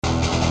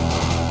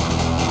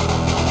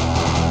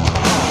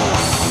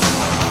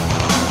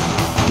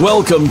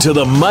Welcome to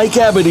the Mike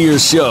Abadir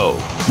Show.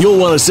 You'll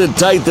want to sit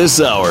tight this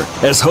hour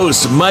as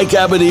host Mike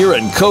Abadir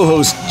and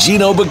co-host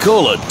Gino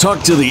Bacola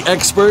talk to the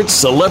experts,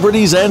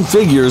 celebrities, and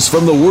figures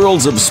from the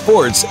worlds of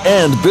sports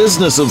and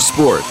business of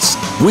sports.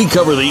 We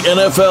cover the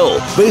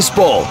NFL,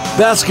 baseball,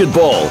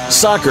 basketball,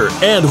 soccer,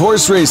 and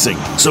horse racing,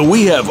 so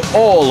we have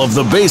all of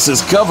the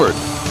bases covered.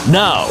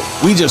 Now,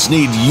 we just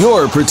need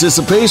your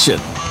participation.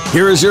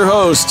 Here is your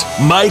host,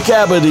 Mike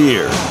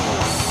Abadir.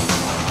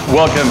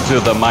 Welcome to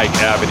the Mike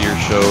Abadir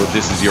Show.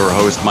 This is your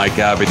host, Mike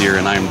Abadir,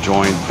 and I'm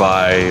joined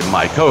by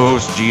my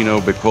co-host, Gino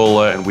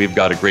Bacola, and we've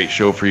got a great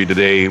show for you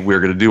today.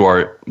 We're going to do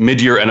our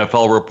mid-year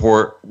NFL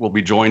report. We'll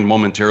be joined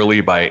momentarily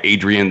by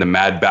Adrian, the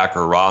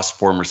Maddbacker Ross,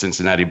 former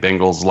Cincinnati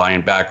Bengals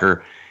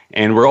linebacker,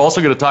 and we're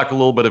also going to talk a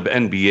little bit of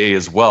NBA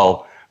as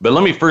well. But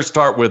let me first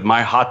start with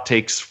my hot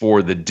takes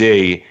for the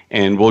day,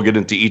 and we'll get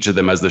into each of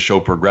them as the show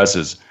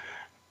progresses.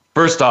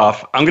 First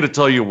off, I'm going to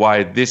tell you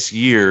why this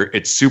year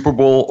it's Super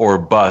Bowl or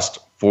bust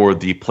for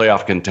the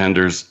playoff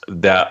contenders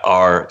that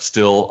are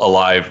still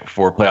alive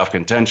for playoff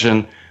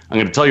contention. I'm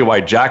going to tell you why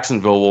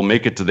Jacksonville will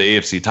make it to the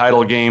AFC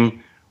title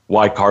game,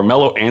 why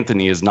Carmelo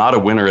Anthony is not a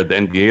winner at the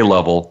NBA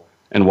level,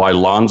 and why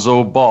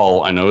Lonzo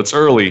Ball, I know it's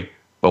early,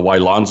 but why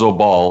Lonzo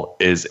Ball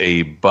is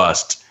a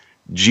bust.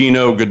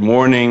 Gino, good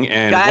morning.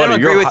 And I don't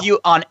agree with you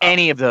on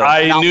any of those.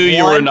 I knew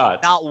you were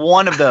not. Not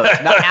one of those.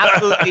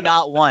 Absolutely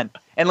not one.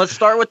 And let's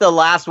start with the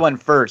last one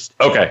first.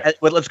 Okay.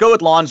 Let's go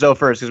with Lonzo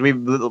first,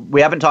 because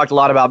we haven't talked a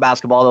lot about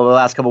basketball over the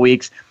last couple of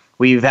weeks.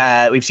 We've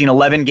seen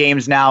 11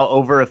 games now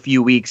over a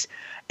few weeks,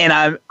 and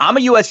I'm a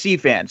USC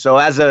fan. So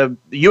as a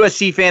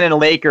USC fan and a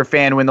Laker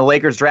fan, when the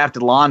Lakers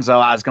drafted Lonzo,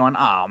 I was going,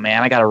 oh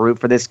man, I got to root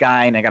for this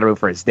guy, and I got to root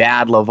for his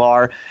dad,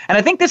 LeVar. And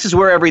I think this is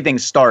where everything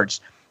starts.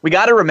 We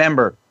got to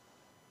remember,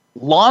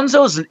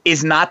 Lonzo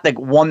is not the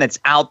one that's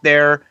out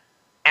there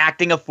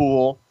acting a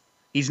fool.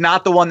 He's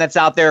not the one that's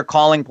out there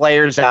calling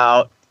players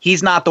out.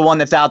 He's not the one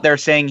that's out there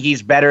saying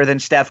he's better than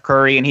Steph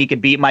Curry and he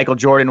could beat Michael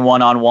Jordan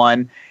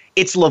one-on-one.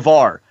 It's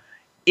LeVar.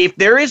 If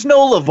there is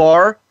no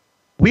LeVar,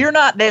 we're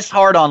not this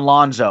hard on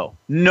Lonzo.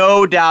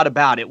 No doubt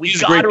about it.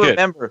 He's a great kid.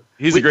 Remember.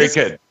 He's a great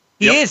kid.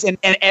 He is, and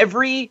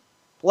every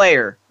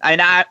player,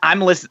 and I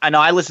listen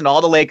to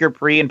all the Laker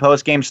pre and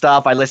post game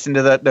stuff. I listen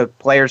to the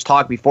players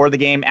talk before the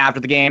game, after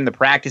the game, the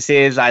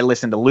practices. I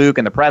listen to Luke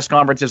and the press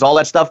conferences, all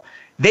that stuff.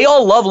 They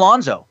all love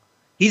Lonzo.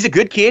 He's a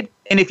good kid,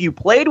 and if you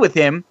played with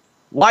him,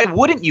 why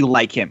wouldn't you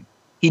like him?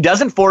 He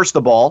doesn't force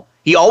the ball.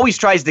 He always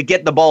tries to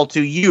get the ball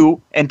to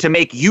you and to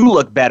make you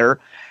look better.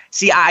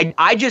 See,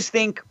 I just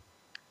think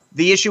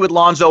the issue with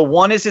Lonzo,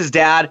 one, is his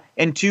dad,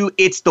 and two,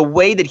 it's the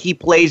way that he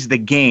plays the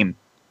game.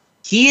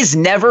 He is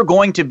never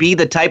going to be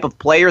the type of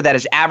player that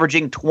is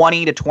averaging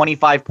 20 to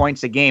 25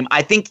 points a game.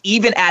 I think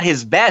even at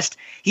his best,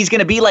 he's going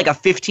to be like a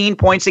 15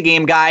 points a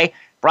game guy,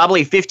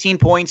 probably 15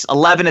 points,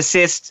 11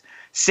 assists,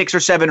 6 or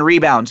 7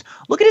 rebounds.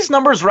 Look at his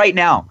numbers right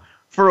now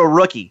for a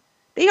rookie.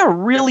 They are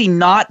really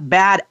not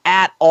bad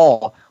at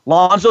all.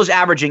 Lonzo's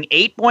averaging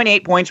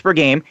 8.8 points per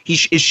game. He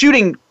is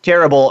shooting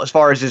terrible as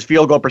far as his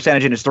field goal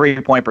percentage and his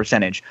three-point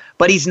percentage,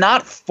 but he's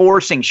not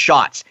forcing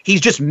shots. He's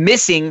just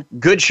missing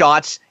good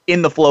shots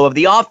in the flow of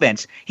the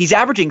offense. He's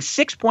averaging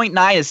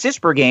 6.9 assists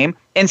per game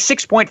and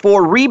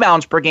 6.4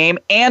 rebounds per game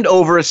and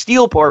over a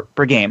steal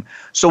per game.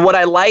 So what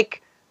I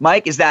like,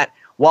 Mike, is that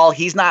while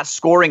he's not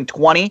scoring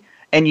 20,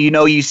 and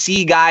you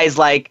see guys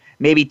like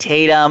maybe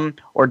Tatum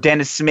or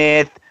Dennis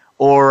Smith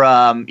or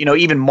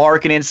even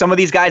Markkanen, some of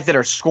these guys that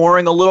are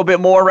scoring a little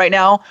bit more right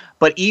now,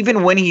 but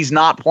even when he's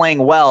not playing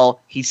well,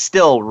 he's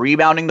still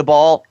rebounding the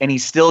ball and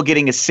he's still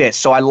getting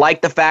assists. So I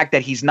like the fact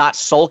that he's not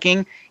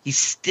sulking. He's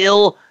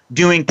still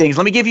doing things.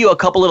 Let me give you a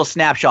couple little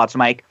snapshots,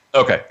 Mike.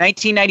 Okay.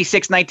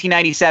 1996,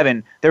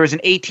 1997, there was an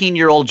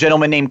 18-year-old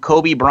gentleman named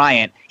Kobe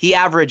Bryant. He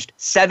averaged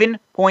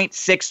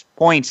 7.6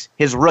 points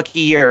his rookie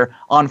year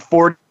on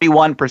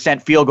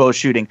 41% field goal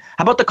shooting.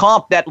 How about the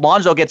comp that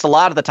Lonzo gets a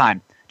lot of the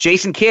time?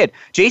 Jason Kidd.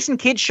 Jason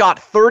Kidd shot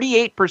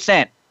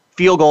 38%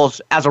 field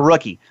goals as a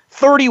rookie.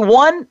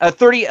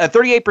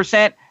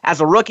 38%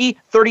 as a rookie,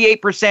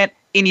 38%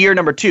 in year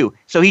number 2.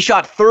 So he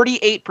shot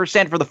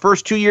 38% for the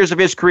first 2 years of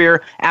his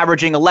career,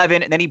 averaging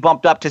 11, and then he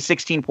bumped up to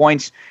 16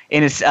 points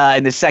in his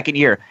second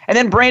year. And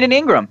then Brandon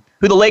Ingram,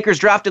 who the Lakers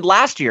drafted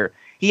last year,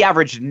 he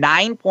averaged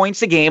 9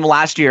 points a game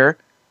last year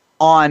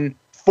on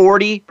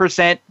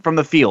 40% from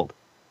the field.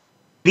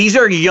 These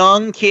are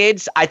young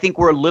kids. I think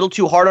we're a little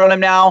too hard on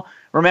them now.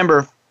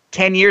 Remember,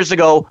 10 years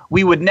ago,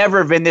 we would never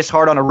have been this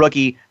hard on a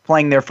rookie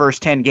playing their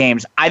first 10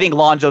 games. I think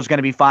Lonzo's going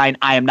to be fine.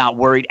 I am not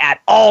worried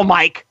at all,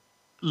 Mike.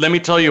 Let me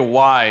tell you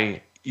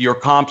why your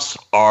comps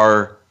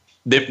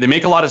they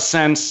make a lot of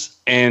sense,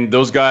 and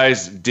those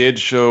guys did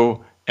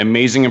show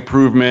amazing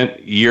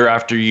improvement year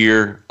after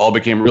year, all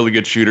became really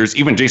good shooters.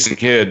 Even Jason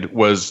Kidd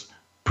was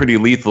pretty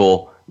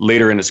lethal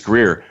later in his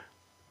career.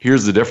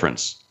 Here's the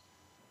difference.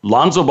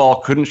 Lonzo Ball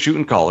couldn't shoot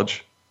in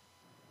college,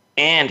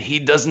 and he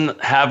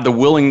doesn't have the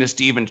willingness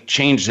to even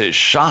change his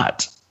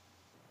shot,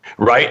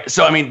 right?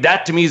 So,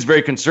 that to me is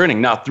very concerning.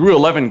 Now, through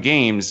 11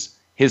 games,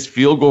 his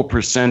field goal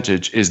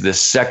percentage is the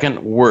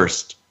second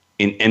worst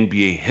in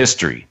NBA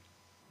history.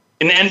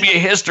 in NBA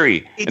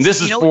history. And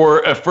this is for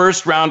a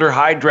first-rounder,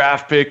 high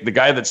draft pick, the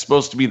guy that's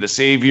supposed to be the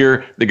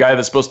savior, the guy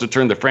that's supposed to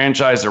turn the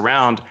franchise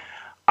around.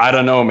 I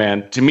don't know,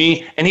 man. To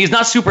me, and he's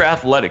not super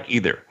athletic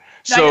either.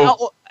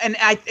 So,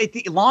 I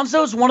think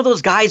Lonzo's one of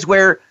those guys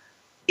where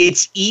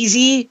it's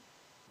easy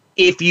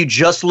if you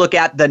just look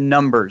at the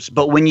numbers,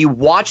 but when you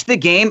watch the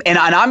game, and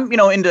I'm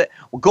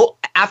go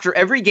after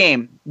every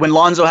game when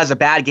Lonzo has a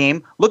bad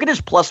game, look at his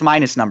plus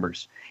minus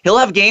numbers. He'll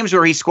have games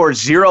where he scores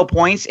 0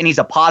 points and he's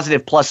a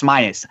positive plus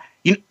minus.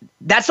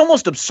 That's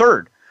almost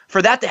absurd.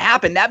 For that to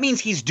happen, that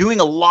means he's doing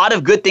a lot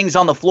of good things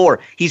on the floor.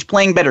 He's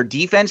playing better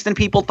defense than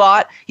people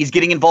thought. He's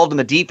getting involved in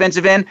the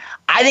defensive end.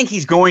 I think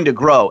he's going to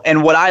grow.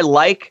 And what I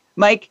like,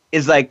 Mike,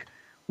 is like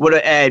what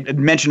I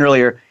mentioned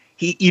earlier.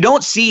 You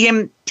don't see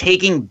him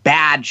taking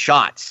bad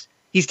shots.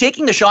 He's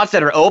taking the shots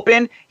that are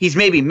open. He's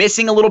maybe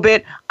missing a little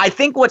bit. I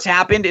think what's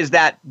happened is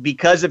that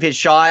because of his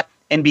shot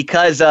and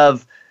because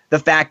of the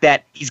fact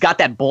that he's got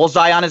that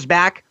bullseye on his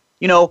back,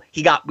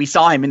 we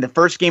saw him in the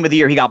first game of the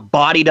year. He got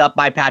bodied up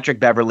by Patrick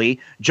Beverley.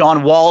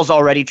 John Wall's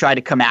already tried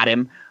to come at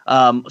him.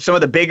 Some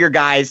of the bigger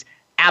guys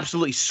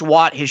absolutely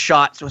swat his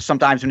shots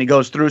sometimes when he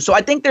goes through. So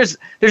I think there's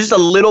just a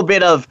little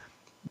bit of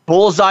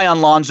bullseye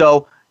on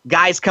Lonzo,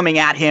 guys coming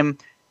at him.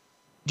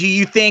 Do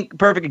you think,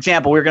 perfect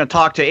example, we're going to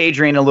talk to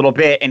Adrian a little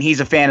bit, and he's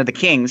a fan of the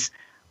Kings.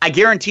 I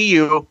guarantee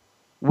you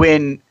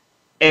when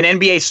an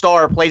NBA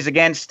star plays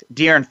against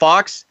De'Aaron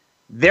Fox,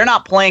 they're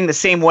not playing the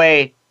same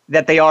way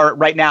that they are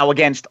right now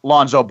against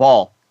Lonzo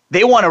Ball.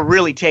 They want to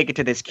really take it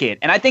to this kid.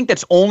 And I think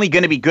that's only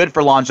going to be good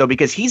for Lonzo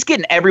because he's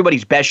getting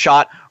everybody's best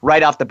shot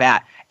right off the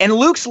bat. And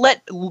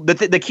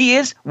the key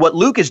is what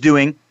Luke is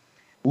doing.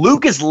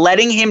 Luke is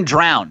letting him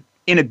drown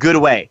in a good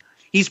way.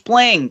 He's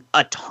playing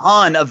a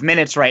ton of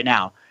minutes right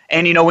now.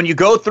 And, when you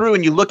go through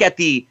and you look at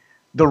the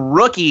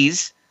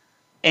rookies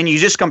and you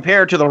just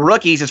compare to the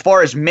rookies as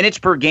far as minutes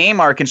per game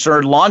are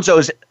concerned,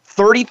 Lonzo's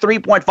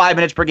 33.5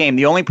 minutes per game.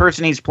 The only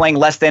person he's playing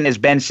less than is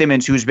Ben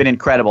Simmons, who's been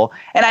incredible.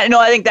 And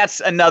I think that's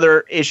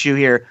another issue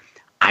here.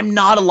 I'm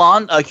not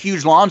a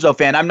huge Lonzo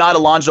fan. I'm not a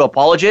Lonzo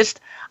apologist.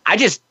 I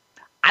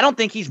don't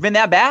think he's been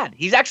that bad.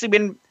 He's actually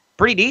been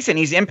pretty decent.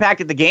 He's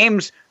impacted the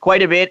games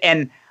quite a bit,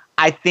 and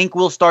I think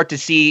we'll start to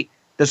see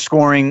the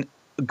scoring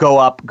go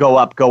up.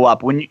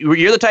 When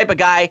you're the type of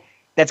guy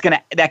that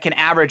can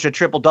average a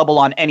triple-double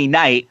on any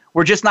night,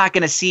 we're just not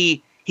going to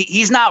see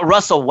he's not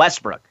Russell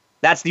Westbrook.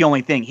 That's the only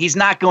thing. He's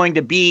not going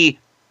to be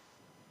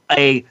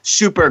a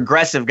super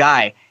aggressive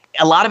guy.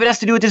 A lot of it has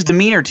to do with his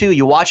demeanor, too.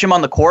 You watch him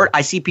on the court.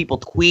 I see people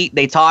tweet.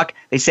 They talk.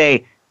 They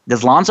say,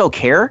 does Lonzo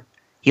care?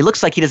 He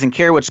looks like he doesn't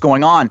care what's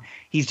going on.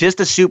 He's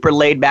just a super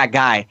laid-back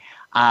guy.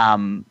 I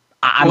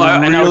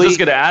was just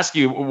going to ask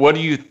you, what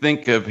do you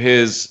think of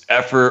his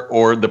effort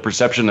or the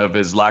perception of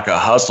his lack of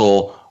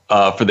hustle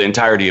for the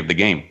entirety of the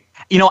game?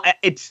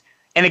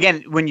 And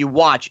again, when you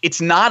watch, it's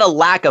not a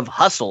lack of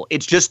hustle.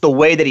 It's just the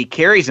way that he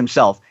carries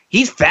himself.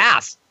 He's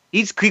fast.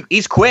 He's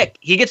quick.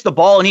 He gets the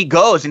ball and he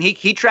goes and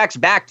he tracks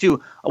back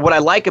to what I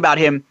like about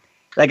him.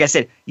 Like I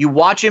said, you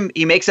watch him,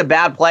 he makes a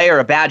bad play or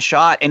a bad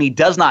shot and he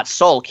does not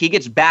sulk. He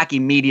gets back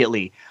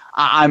immediately.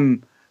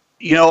 I'm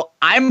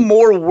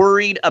more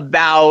worried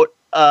about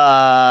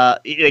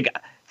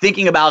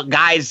thinking about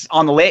guys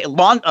on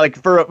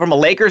the from a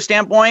Lakers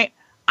standpoint.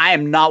 I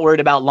am not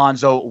worried about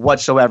Lonzo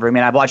whatsoever. I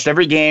mean, I've watched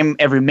every game,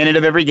 every minute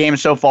of every game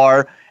so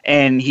far,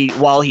 and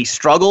while he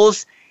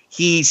struggles,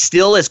 he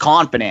still is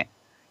confident.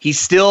 He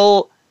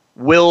still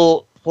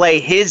will play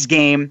his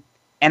game,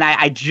 and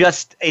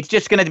it's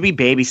just going to be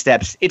baby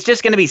steps. It's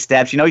just going to be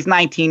steps. He's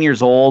 19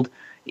 years old.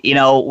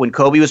 When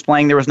Kobe was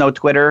playing, there was no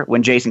Twitter.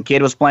 When Jason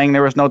Kidd was playing,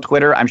 there was no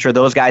Twitter. I'm sure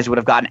those guys would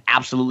have gotten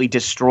absolutely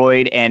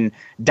destroyed and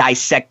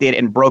dissected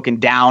and broken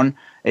down.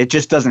 It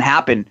just doesn't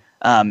happen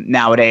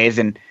nowadays,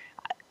 and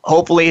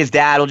hopefully his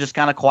dad will just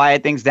kind of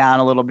quiet things down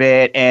a little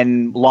bit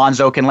and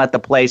Lonzo can let the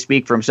play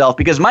speak for himself.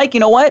 Because, Mike, you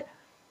know what?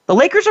 The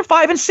Lakers are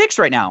 5-6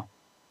 right now.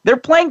 They're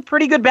playing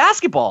pretty good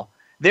basketball.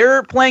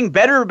 They're playing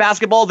better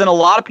basketball than a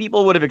lot of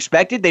people would have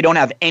expected. They don't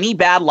have any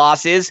bad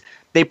losses.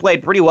 They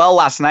played pretty well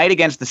last night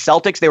against the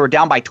Celtics. They were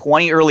down by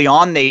 20 early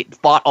on. They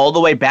fought all the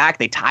way back.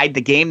 They tied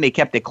the game. They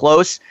kept it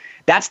close.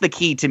 That's the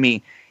key to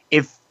me.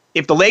 If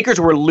the Lakers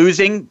were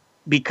losing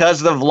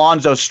because of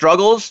Lonzo's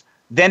struggles,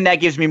 then that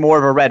gives me more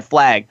of a red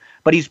flag.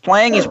 But he's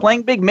playing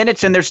big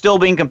minutes, and they're still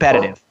being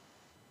competitive.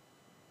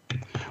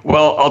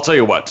 Well, I'll tell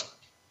you what.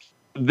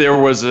 There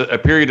was a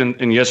period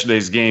in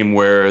yesterday's game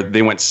where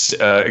they went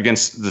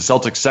against the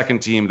Celtics' second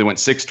team. They went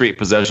 6 straight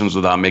possessions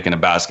without making a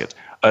basket.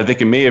 I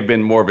think it may have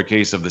been more of a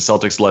case of the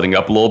Celtics letting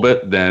up a little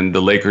bit than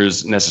the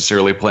Lakers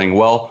necessarily playing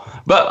well.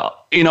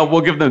 But,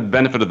 we'll give them the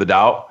benefit of the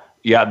doubt.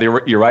 Yeah,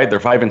 you're right. They're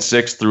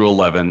 5-6 through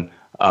 11.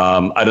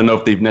 I don't know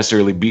if they've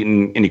necessarily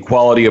beaten any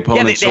quality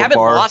opponents so far.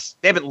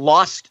 They haven't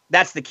lost.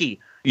 That's the key.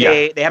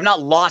 Yeah. They have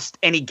not lost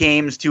any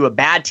games to a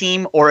bad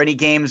team or any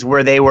games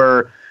where they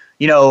were,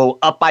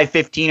 up by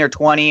 15 or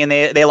 20, and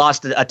they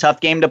lost a tough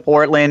game to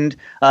Portland.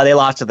 They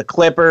lost to the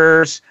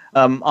Clippers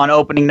on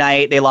opening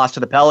night. They lost to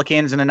the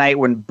Pelicans in a night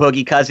when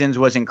Boogie Cousins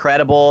was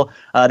incredible.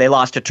 They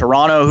lost to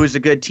Toronto, who's a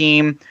good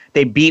team.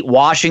 They beat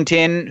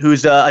Washington,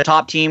 who's a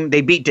top team.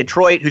 They beat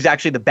Detroit, who's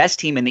actually the best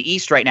team in the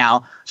East right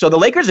now. So the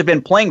Lakers have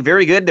been playing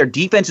very good. Their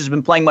defense has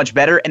been playing much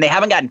better, and they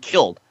haven't gotten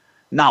killed,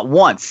 not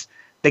once.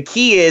 The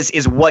key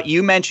is what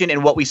you mentioned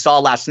and what we saw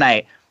last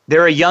night.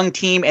 They're a young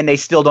team, and they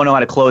still don't know how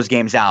to close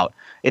games out.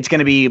 It's going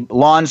to be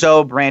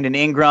Lonzo, Brandon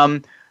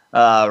Ingram,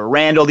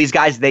 Randall. These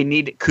guys, they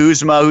need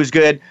Kuzma, who's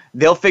good.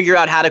 They'll figure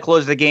out how to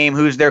close the game,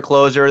 who's their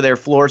closer, their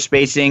floor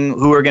spacing,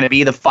 who are going to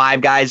be the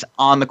 5 guys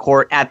on the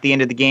court at the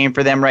end of the game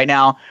for them right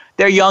now.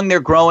 They're young, they're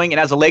growing, and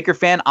as a Laker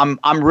fan,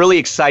 I'm really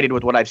excited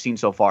with what I've seen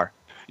so far.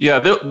 Yeah,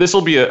 this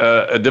will be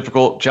a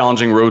difficult,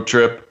 challenging road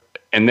trip,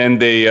 and then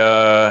they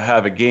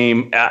have a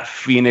game at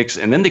Phoenix,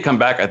 and then they come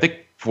back, I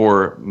think,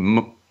 for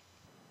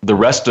the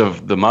rest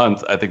of the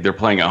month. I think they're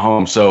playing at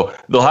home. So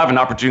they'll have an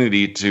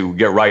opportunity to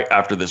get right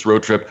after this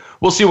road trip.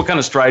 We'll see what kind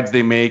of strides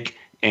they make.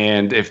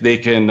 And if they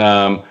can,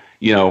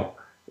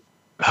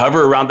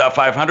 hover around that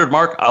 500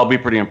 mark, I'll be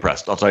pretty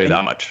impressed. I'll tell you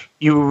that much.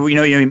 You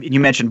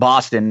mentioned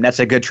Boston. That's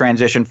a good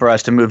transition for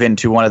us to move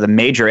into one of the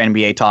major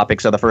NBA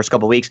topics of the first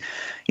couple of weeks.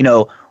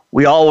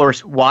 We all were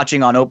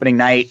watching on opening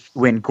night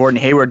when Gordon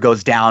Hayward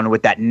goes down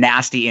with that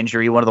nasty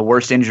injury, one of the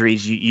worst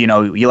injuries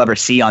you'll ever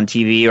see on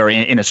TV or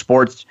in a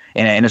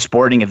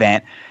sporting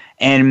event.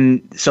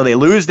 And so they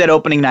lose that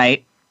opening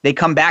night. They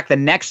come back the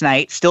next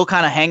night, still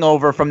kind of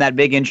hangover from that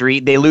big injury.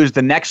 They lose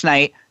the next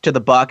night to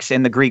the Bucks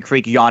and the Greek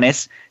Freak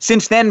Giannis.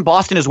 Since then,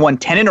 Boston has won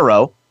 10 in a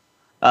row.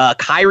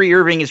 Kyrie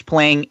Irving is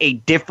playing a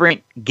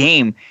different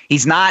game.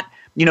 He's not.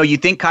 You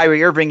think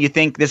Kyrie Irving, you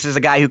think this is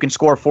a guy who can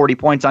score 40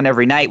 points on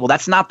every night. Well,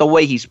 that's not the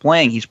way he's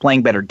playing. He's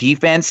playing better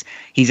defense.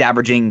 He's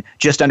averaging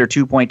just under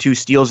 2.2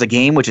 steals a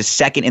game, which is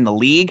second in the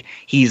league.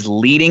 He's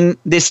leading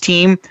this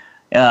team.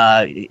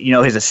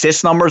 His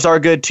assist numbers are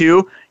good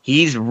too.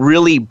 He's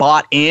really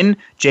bought in.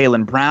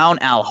 Jaylen Brown,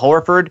 Al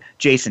Horford,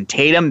 Jason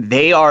Tatum.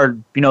 They are,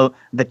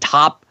 the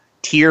top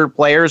tier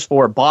players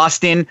for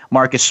Boston.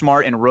 Marcus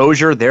Smart and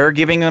Rozier, they're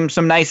giving them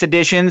some nice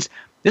additions.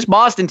 This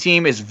Boston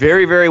team is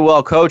very, very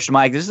well coached,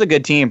 Mike. This is a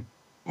good team.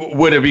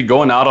 Would it be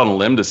going out on a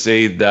limb to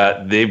say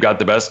that they've got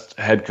the best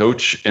head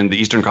coach in the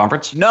Eastern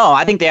Conference? No,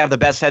 I think they have the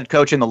best head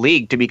coach in the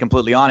league, to be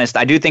completely honest.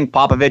 I do think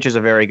Popovich is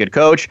a very good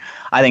coach.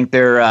 I think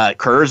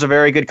Kerr's a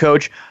very good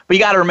coach. But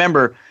you got to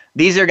remember,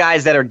 these are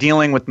guys that are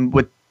dealing with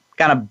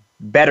kind of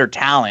better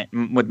talent,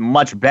 with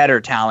much better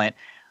talent.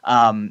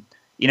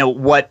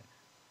 What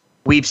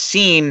we've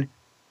seen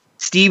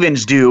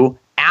Stevens do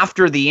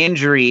after the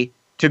injury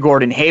to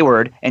Gordon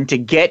Hayward, and to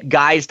get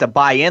guys to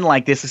buy in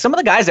like this. Some of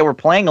the guys that were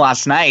playing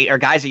last night are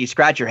guys that you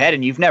scratch your head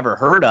and you've never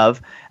heard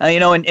of.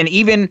 And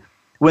even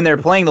when they're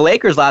playing the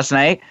Lakers last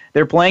night,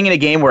 they're playing in a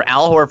game where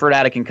Al Horford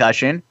had a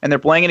concussion, and they're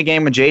playing in a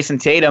game when Jason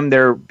Tatum,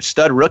 their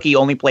stud rookie,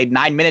 only played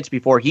 9 minutes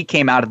before he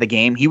came out of the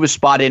game. He was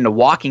spotted in a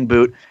walking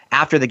boot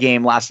after the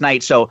game last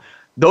night. So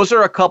those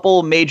are a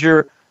couple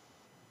major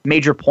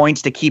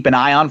points to keep an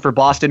eye on for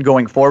Boston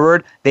going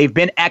forward. They've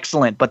been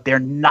excellent, but they're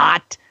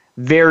not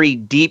very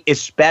deep,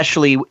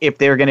 especially if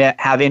they're going to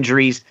have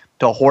injuries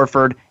to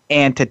Horford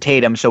and to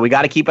Tatum. So we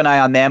got to keep an eye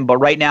on them. But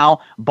right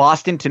now,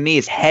 Boston, to me,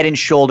 is head and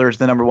shoulders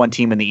the number 1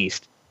 team in the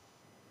East.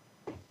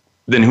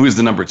 Then who is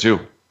the number 2?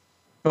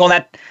 Well,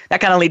 that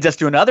kind of leads us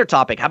to another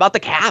topic. How about the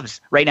Cavs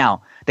right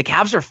now? The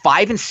Cavs are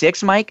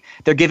 5-6, Mike.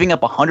 They're giving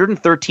up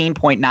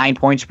 113.9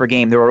 points per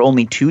game. There are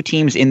only 2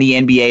 teams in the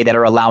NBA that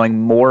are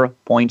allowing more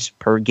points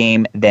per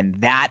game than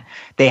that.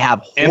 They have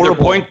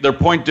horrible... And their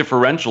point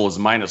differential is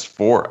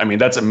 -4. I mean,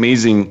 that's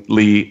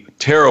amazingly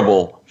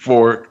terrible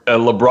for a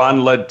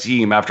LeBron-led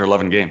team after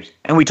 11 games.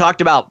 And we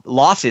talked about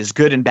losses,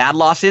 good and bad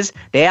losses.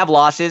 They have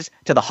losses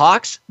to the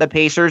Hawks, the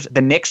Pacers,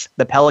 the Knicks,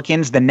 the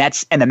Pelicans, the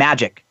Nets, and the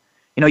Magic.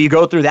 You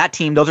go through that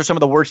team, those are some of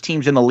the worst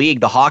teams in the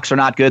league. The Hawks are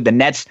not good. The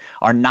Nets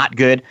are not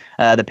good.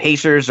 The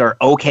Pacers are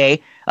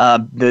okay.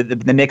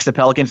 The Knicks, the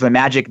Pelicans, and the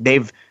Magic,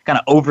 they've kind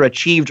of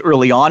overachieved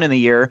early on in the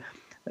year.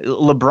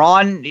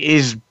 LeBron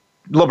is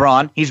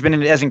LeBron. He's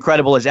been as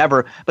incredible as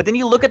ever. But then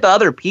you look at the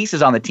other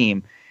pieces on the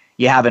team.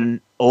 You have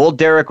an old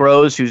Derrick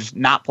Rose who's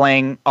not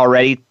playing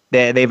already.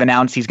 They've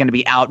announced he's going to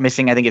be out,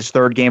 missing, I think, his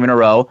 3rd game in a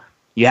row.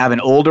 You have an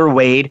older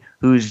Wade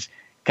who's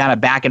kind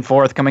of back and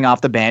forth coming off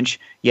the bench.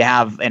 You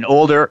have an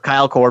older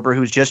Kyle Korver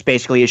who's just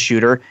basically a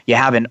shooter. You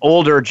have an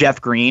older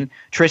Jeff Green.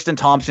 Tristan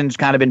Thompson's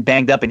kind of been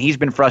banged up, and he's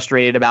been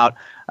frustrated about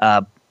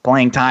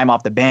playing time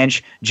off the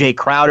bench. Jay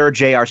Crowder,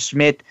 J.R.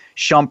 Smith,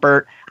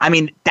 Shumpert. I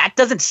mean, that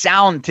doesn't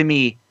sound to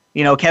me,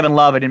 Kevin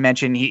Love, I didn't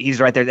mention,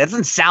 he's right there. That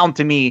doesn't sound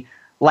to me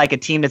like a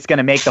team that's going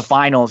to make the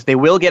finals. They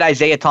will get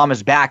Isaiah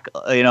Thomas back,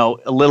 a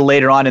little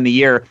later on in the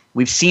year.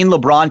 We've seen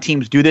LeBron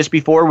teams do this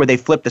before where they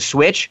flip the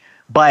switch,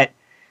 but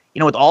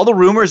with all the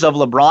rumors of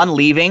LeBron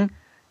leaving,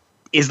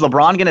 is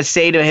LeBron going to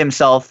say to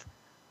himself,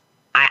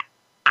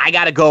 I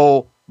got to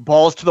go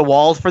balls to the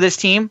walls for this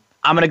team?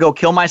 I'm going to go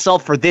kill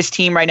myself for this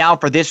team right now,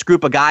 for this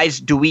group of guys?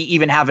 Do we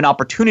even have an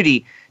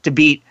opportunity to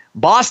beat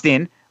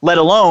Boston, let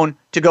alone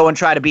to go and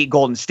try to beat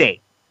Golden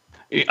State.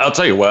 I'll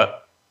tell you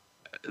what.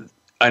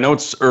 I know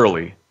it's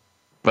early,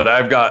 but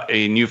I've got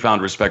a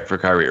newfound respect for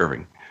Kyrie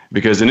Irving.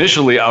 Because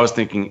initially I was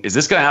thinking, is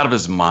this guy out of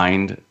his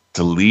mind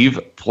to leave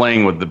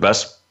playing with the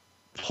best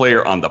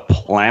player on the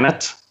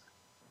planet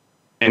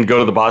and go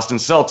to the Boston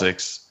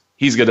Celtics?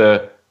 He's going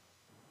to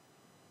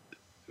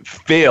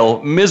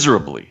fail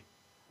miserably.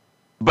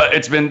 But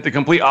it's been the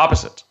complete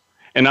opposite.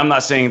 And I'm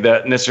not saying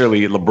that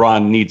necessarily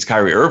LeBron needs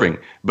Kyrie Irving,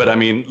 but I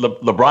mean,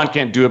 LeBron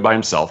can't do it by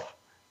himself.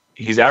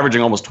 He's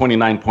averaging almost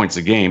 29 points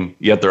a game,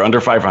 yet they're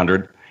under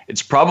 500.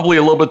 It's probably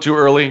a little bit too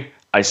early.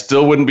 I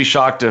still wouldn't be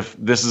shocked if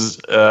this is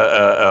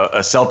a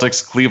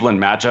Celtics-Cleveland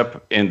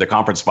matchup in the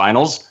conference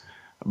finals.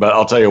 But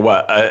I'll tell you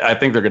what, I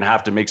think they're going to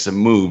have to make some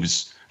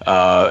moves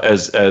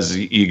as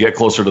you get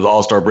closer to the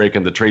All-Star break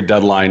and the trade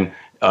deadline,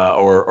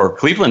 or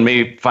Cleveland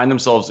may find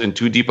themselves in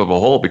too deep of a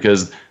hole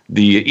because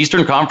the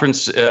Eastern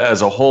Conference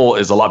as a whole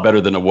is a lot better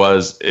than it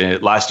was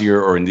last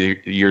year or in the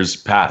years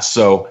past.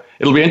 So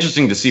it'll be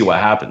interesting to see what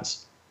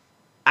happens.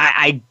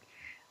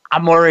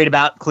 I'm worried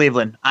about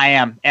Cleveland. I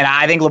am. And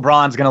I think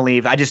LeBron's going to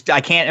leave. I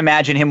can't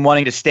imagine him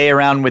wanting to stay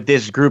around with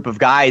this group of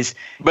guys.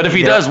 But if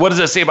he does, what does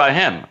that say about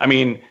him? I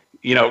mean,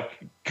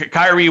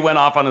 Kyrie went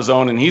off on his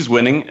own and he's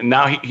winning. And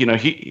now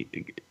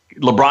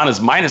LeBron is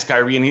minus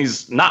Kyrie and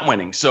he's not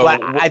winning. So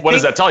what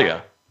does that tell you?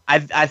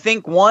 I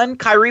think, one,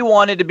 Kyrie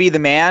wanted to be the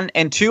man.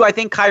 And two, I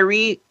think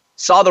Kyrie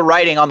saw the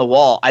writing on the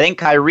wall. I think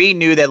Kyrie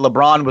knew that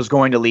LeBron was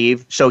going to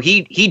leave. So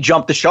he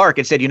jumped the shark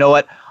and said, you know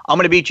what? I'm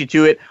going to beat you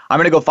to it. I'm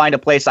going to go find a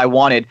place I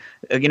wanted.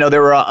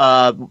 There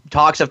were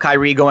talks of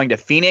Kyrie going to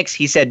Phoenix.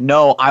 He said,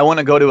 no, I want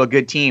to go to a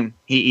good team.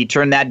 He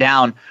turned that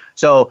down.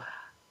 So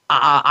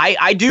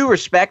I do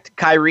respect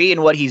Kyrie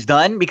and what he's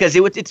done because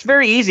it's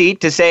very easy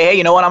to say, hey,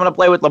 you know what? I'm going to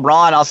play with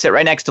LeBron. I'll sit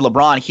right next to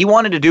LeBron. He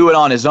wanted to do it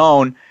on his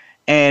own.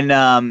 And,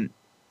 and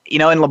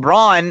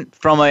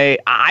LeBron,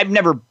 I've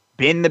never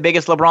been the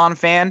biggest LeBron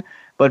fan,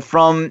 but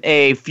from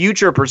a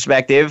future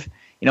perspective,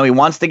 he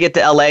wants to get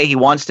to LA. He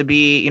wants to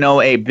be,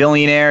 a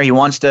billionaire. He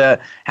wants to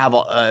have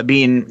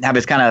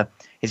his kind of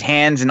his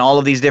hands in all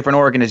of these different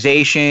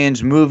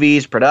organizations,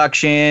 movies,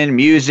 production,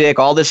 music,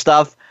 all this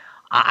stuff.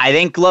 I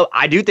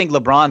do think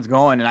LeBron's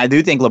going, and I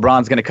do think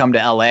LeBron's going to come to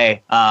LA.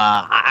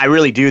 I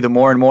really do. The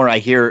more and more I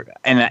hear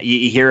and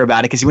you hear about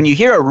it, because when you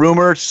hear a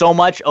rumor so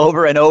much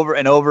over and over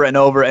and over and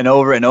over and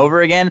over and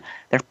over again,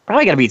 there's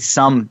probably going to be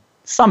some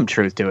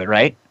truth to it,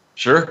 right?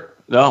 Sure.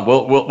 No,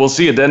 we'll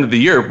see at the end of the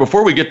year.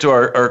 Before we get to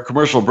our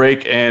commercial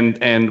break,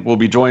 and we'll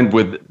be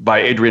joined by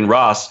Adrian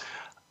Ross,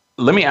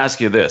 let me ask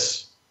you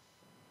this.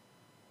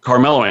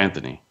 Carmelo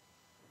Anthony,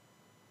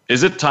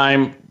 is it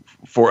time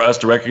for us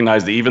to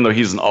recognize that even though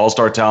he's an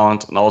all-star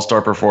talent, an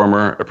all-star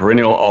performer, a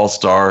perennial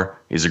all-star,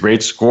 he's a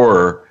great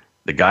scorer,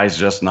 the guy's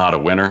just not a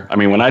winner? I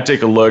mean, when I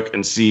take a look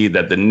and see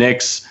that the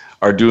Knicks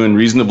are doing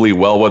reasonably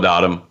well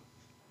without him,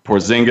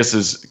 Porzingis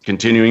is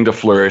continuing to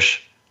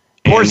flourish.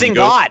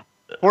 Porzingis.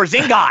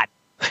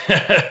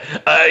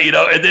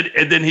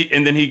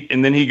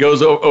 and then he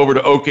goes over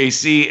to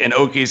OKC, and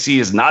OKC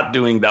is not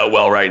doing that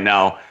well right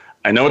now.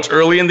 I know it's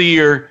early in the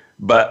year,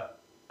 but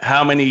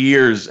how many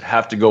years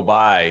have to go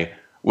by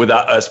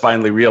without us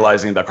finally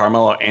realizing that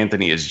Carmelo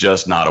Anthony is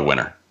just not a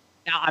winner?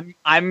 Now,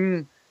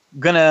 I'm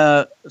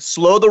gonna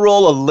slow the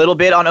roll a little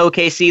bit on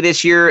OKC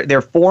this year.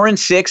 They're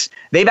 4-6.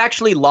 They've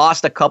actually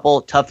lost a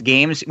couple tough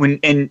games.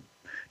 And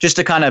just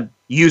to kind of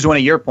use one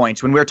of your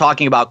points, when we were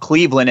talking about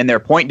Cleveland and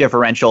their point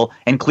differential,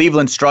 and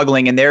Cleveland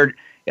struggling, and they're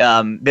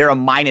a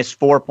minus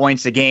 4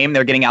 points a game.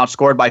 They're getting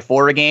outscored by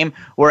 4 a game.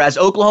 Whereas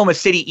Oklahoma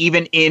City,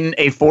 even in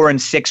a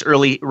 4-6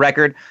 early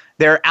record,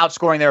 they're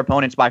outscoring their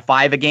opponents by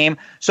 5 a game.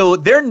 So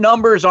their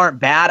numbers aren't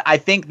bad. I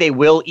think they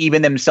will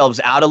even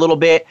themselves out a little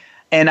bit.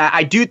 And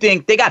I do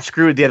think they got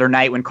screwed the other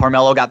night when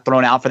Carmelo got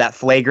thrown out for that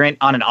flagrant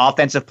on an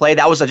offensive play.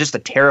 That was just a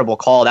terrible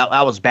call. That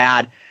was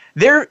bad.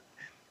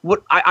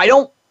 I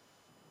don't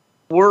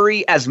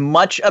worry as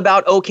much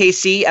about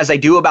OKC as I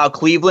do about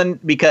Cleveland,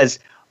 because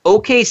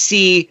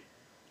OKC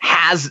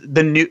has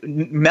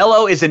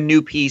Melo is a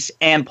new piece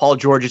and Paul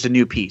George is a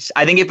new piece.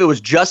 I think if it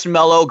was just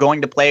Melo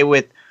going to play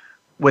with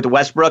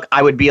Westbrook,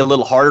 I would be a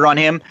little harder on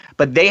him,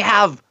 but they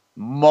have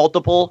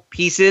multiple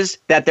pieces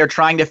that they're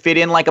trying to fit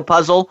in like a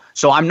puzzle.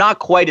 So I'm not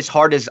quite as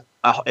hard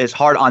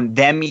on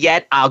them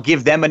yet. I'll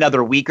give them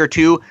another week or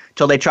two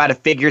till they try to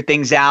figure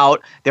things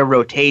out, their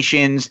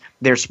rotations,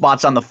 their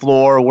spots on the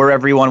floor, where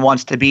everyone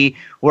wants to be.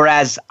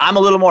 Whereas I'm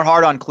a little more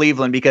hard on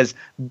Cleveland because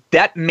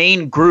that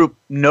main group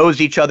knows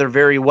each other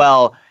very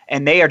well,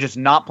 and they are just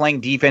not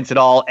playing defense at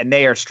all, and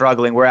they are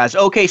struggling. Whereas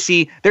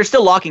OKC, they're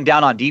still locking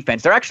down on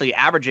defense. They're actually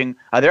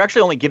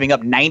only giving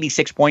up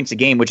 96 points a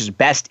game, which is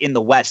best in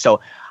the West. So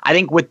I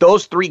think with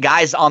those 3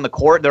 guys on the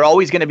court, they're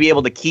always going to be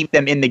able to keep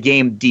them in the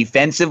game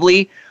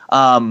defensively.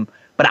 But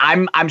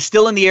I'm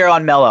still in the air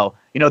on Melo.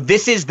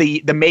 This is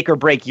the make or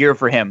break year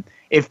for him.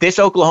 If this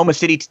Oklahoma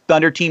City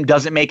Thunder team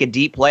doesn't make a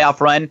deep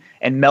playoff run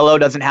and Melo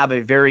doesn't have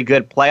a very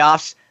good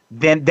playoffs,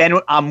 then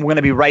I'm going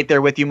to be right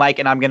there with you, Mike,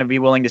 and I'm going to be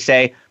willing to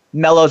say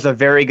Melo's a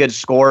very good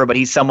scorer, but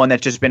he's someone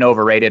that's just been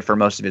overrated for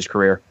most of his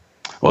career.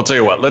 Well, I'll tell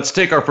you what, let's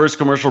take our first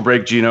commercial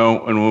break,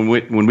 Gino. And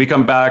when we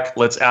come back,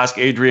 let's ask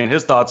Adrian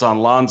his thoughts on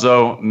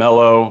Lonzo,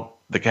 Melo,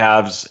 the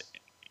Cavs,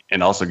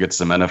 and also get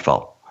some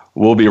NFL.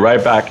 We'll be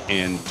right back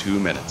in 2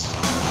 minutes.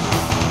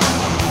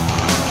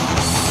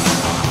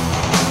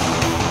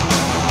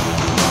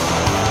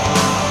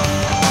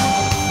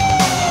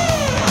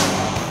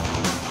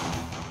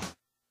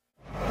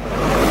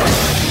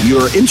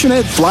 Your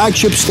internet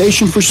flagship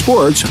station for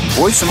sports,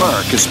 Voice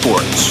America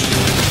Sports.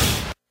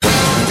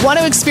 Want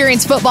to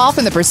experience football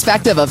from the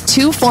perspective of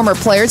two former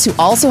players who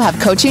also have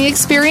coaching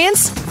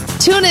experience?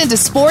 Tune in to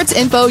Sports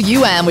Info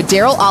UM with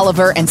Daryl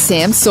Oliver and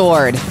Sam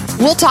Sword.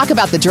 We'll talk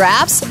about the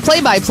drafts,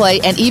 play-by-play,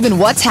 and even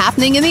what's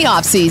happening in the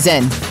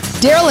offseason.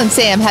 Daryl and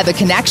Sam have the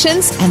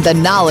connections and the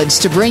knowledge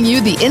to bring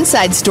you the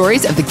inside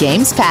stories of the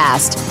game's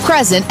past,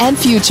 present, and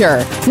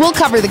future. We'll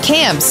cover the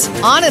camps,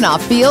 on and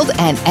off field,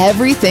 and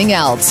everything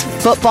else,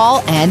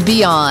 football and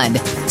beyond.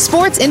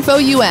 Sports Info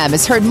UM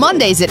is heard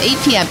Mondays at 8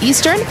 p.m.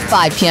 Eastern,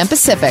 5 p.m.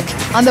 Pacific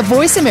on the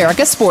Voice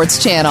America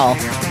Sports Channel.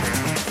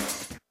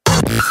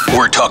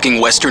 We're talking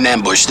Western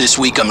Ambush this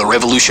week on The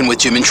Revolution with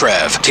Jim and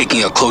Trav,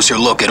 taking a closer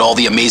look at all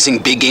the amazing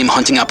big game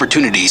hunting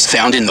opportunities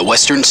found in the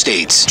Western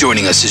states.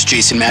 Joining us is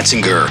Jason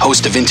Matzinger,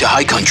 host of Into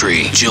High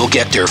Country, Jill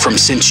Gechter from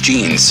Cinch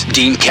Jeans,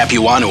 Dean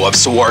Capuano of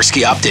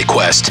Sawarski Optic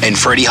Quest, and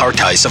Freddie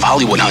Hartice of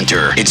Hollywood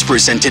Hunter. It's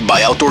presented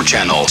by Outdoor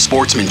Channel,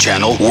 Sportsman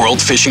Channel,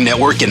 World Fishing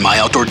Network, and My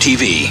Outdoor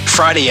TV.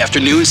 Friday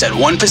afternoons at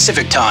 1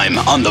 Pacific Time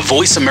on the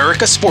Voice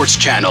America Sports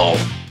Channel.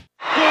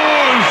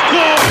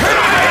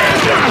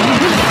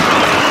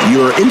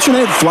 Your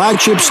internet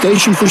flagship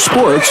station for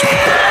sports,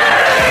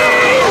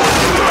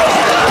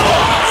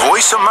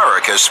 Voice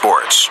America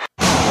Sports.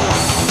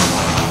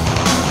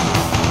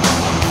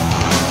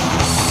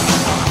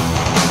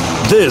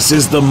 This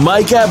is the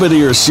Mike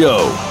Abadir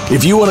Show.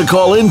 If you want to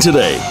call in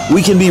today,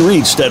 we can be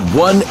reached at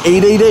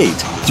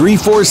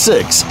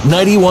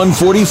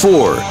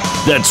 1-888-346-9144.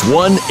 That's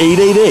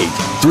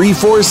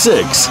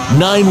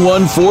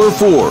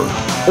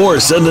 1-888-346-9144. Or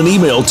send an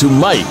email to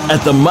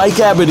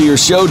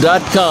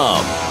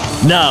mike@themikeabadirshow.com.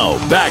 Now,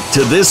 back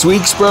to this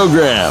week's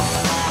program.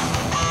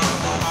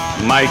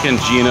 Mike and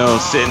Gino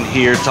sitting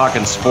here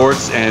talking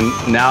sports, and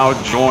now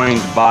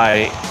joined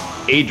by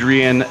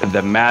Adrian,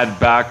 the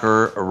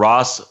Maddbacker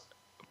Ross,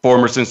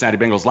 former Cincinnati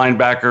Bengals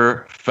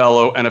linebacker,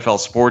 fellow NFL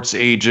sports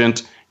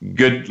agent,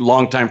 good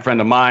longtime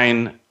friend of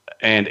mine,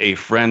 and a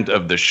friend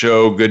of the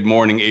show. Good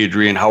morning,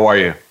 Adrian. How are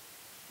you?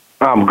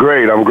 I'm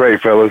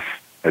great, fellas.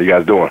 How you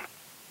guys doing?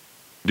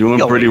 Doing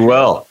pretty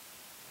well.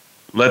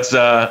 Let's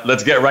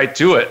get right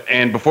to it.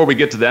 And before we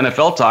get to the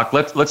NFL talk,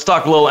 let's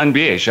talk a little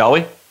NBA, shall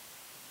we?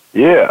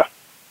 Yeah.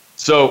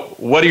 So,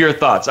 what are your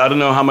thoughts? I don't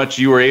know how much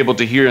you were able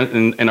to hear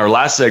in our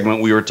last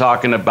segment. We were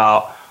talking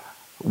about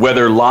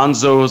whether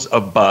Lonzo's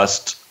a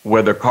bust,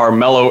 whether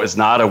Carmelo is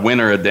not a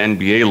winner at the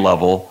NBA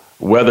level,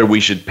 whether we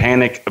should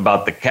panic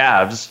about the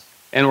Cavs,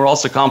 and we're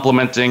also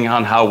complimenting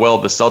on how well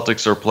the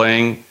Celtics are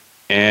playing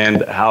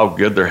and how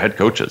good their head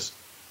coach is.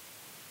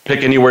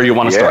 Pick anywhere you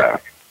want to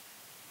start.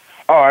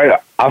 All right,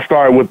 I'll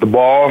start with the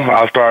ball.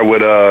 I'll start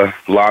with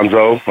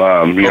Lonzo.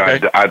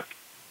 Okay. I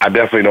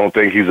definitely don't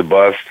think he's a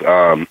bust.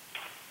 I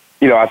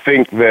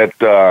think that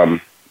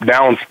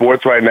now in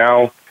sports right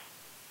now,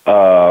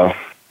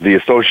 the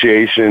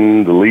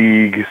association, the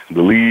leagues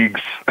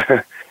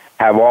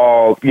have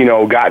all,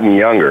 gotten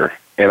younger.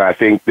 And I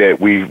think that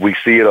we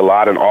see it a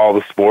lot in all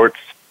the sports.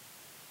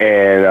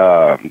 And,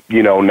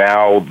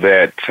 now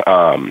that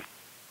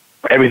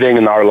everything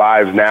in our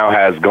lives now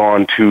has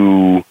gone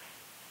to,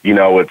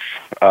 it's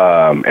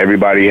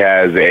everybody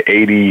has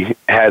ADD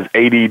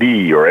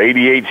or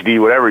ADHD,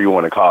 whatever you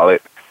want to call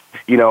it,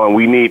 and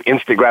we need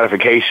instant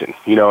gratification,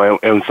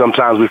 and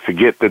sometimes we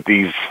forget that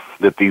these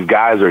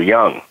guys are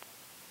young,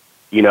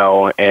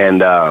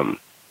 and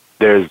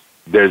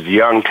there's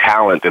young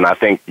talent, and I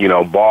think,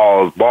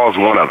 Ball's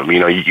one of them.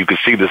 You can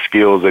see the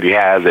skills that he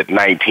has at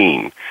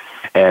 19.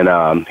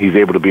 And he's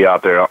able to be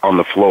out there on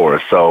the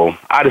floor. So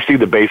I just see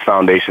the base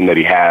foundation that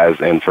he has.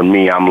 And for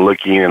me, I'm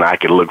looking and I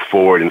can look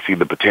forward and see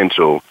the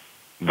potential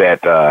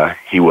that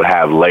he would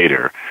have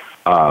later.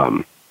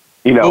 Well,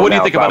 what do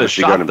you think about his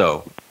shot,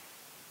 though?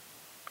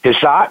 His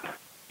shot?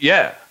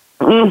 Yeah.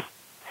 I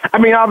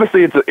mean,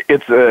 obviously,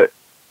 it's an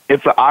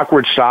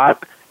awkward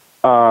shot.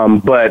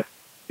 But,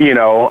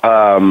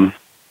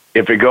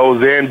 if it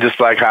goes in,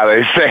 just like how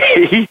they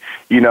say,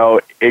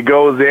 it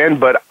goes in.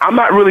 But I'm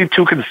not really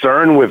too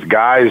concerned with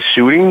guys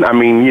shooting. I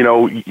mean, you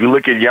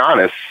look at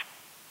Giannis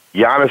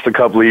a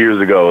couple of years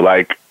ago,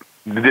 like,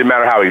 it didn't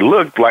matter how he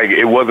looked, like,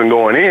 it wasn't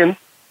going in.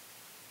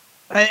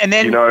 And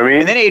then, you know what I mean?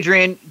 And then,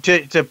 Adrian,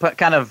 to put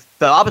kind of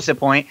the opposite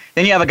point,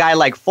 then you have a guy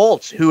like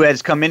Fultz who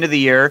has come into the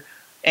year,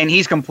 and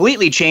he's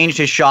completely changed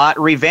his shot,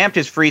 revamped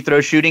his free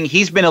throw shooting.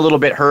 He's been a little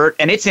bit hurt,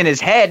 and it's in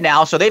his head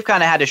now, so they've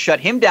kind of had to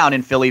shut him down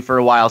in Philly for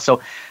a while. So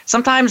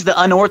sometimes the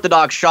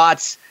unorthodox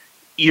shots,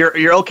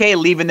 you're okay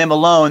leaving them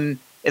alone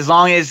as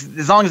long as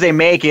they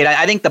make it.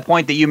 I think the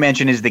point that you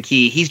mentioned is the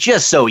key. He's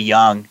just so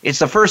young. It's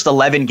the first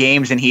 11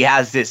 games, and he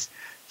has this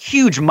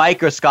huge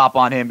microscope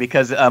on him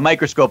because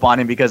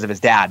of his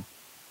dad.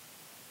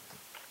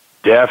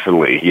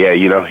 Definitely. Yeah,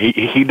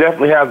 he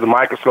definitely has the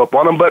microscope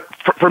on him. But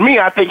for me,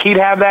 I think he'd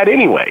have that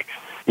anyway.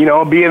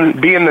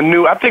 Being the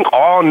new, I think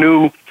all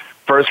new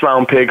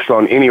first-round picks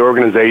on any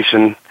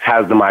organization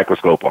has the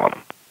microscope on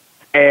them.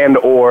 And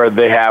or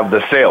they have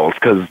the sales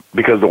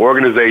because the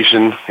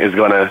organization is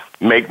going to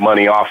make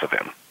money off of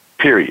him,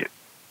 period.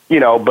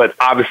 But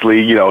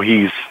obviously,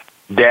 he's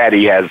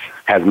daddy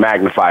has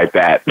magnified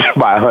that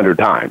by 100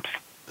 times.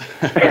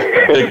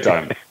 Big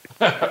time.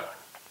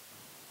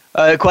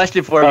 A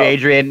question for you,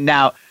 Adrian.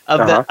 Now,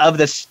 of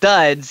the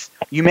studs,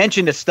 you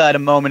mentioned a stud a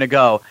moment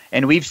ago,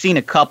 and we've seen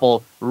a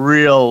couple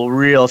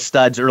real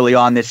studs early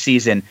on this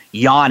season.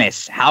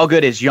 Giannis. How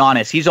good is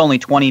Giannis? He's only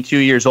 22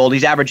 years old.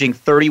 He's averaging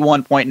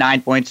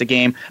 31.9 points a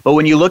game. But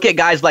when you look at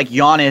guys like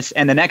Giannis,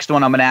 and the next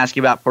one I'm going to ask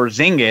you about,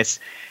 Porzingis,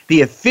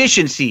 the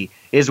efficiency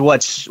is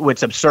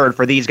what's absurd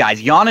for these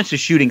guys. Giannis is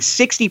shooting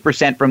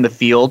 60% from the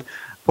field.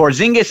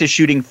 Porzingis is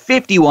shooting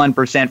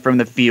 51% from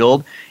the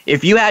field.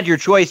 If you had your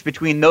choice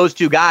between those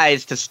two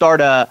guys to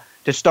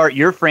start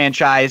your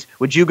franchise,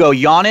 would you go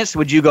Giannis?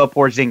 Would you go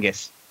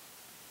Porzingis?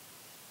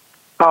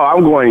 Oh,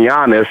 I'm going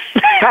Giannis.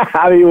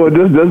 I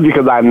mean, just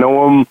because I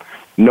know him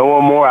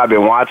more. I've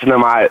been watching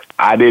him. I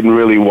haven't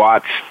really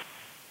watched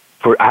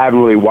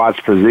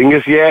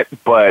Porzingis yet,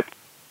 but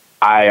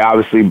I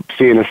obviously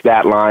seeing the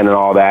stat line and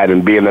all that,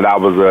 and being that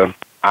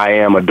I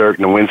am a Dirk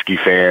Nowitzki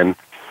fan.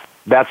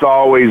 That's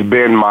always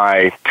been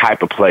my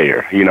type of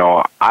player.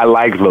 I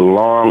like the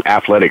long,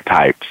 athletic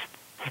types.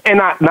 And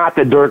not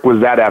that Dirk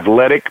was that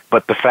athletic,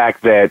 but the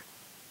fact that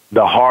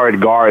the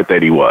hard guard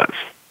that he was.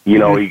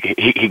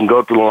 He can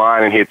go through the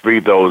line and hit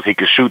free throws. He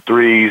could shoot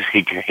threes.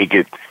 He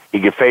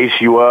could face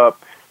you up.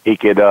 He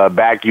could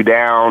back you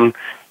down.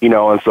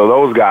 And so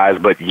those guys.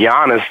 But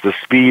Giannis, the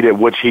speed at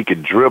which he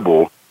could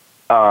dribble,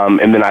 and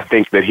then I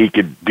think that he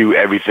could do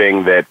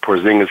everything that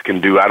Porzingis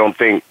can do. I don't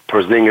think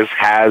Porzingis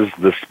has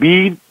the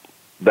speed.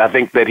 I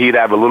think that he'd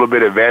have a little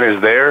bit of advantage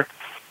there,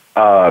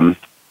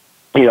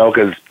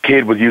 because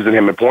Kid was using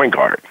him at point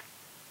guard.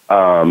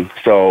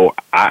 So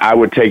I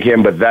would take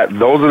him, but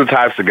those are the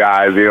types of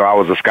guys. I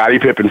was a Scottie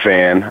Pippen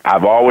fan.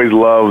 I've always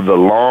loved the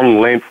long,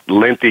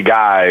 lengthy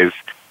guys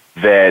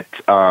that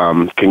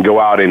can go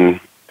out and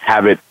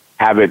have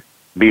it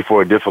be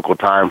for a difficult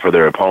time for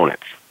their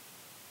opponents.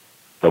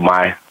 So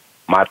my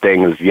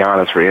thing is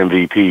Giannis for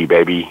MVP,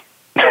 baby.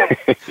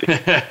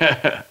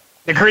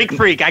 The Greek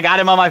Freak. I got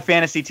him on my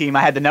fantasy team.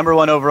 I had the number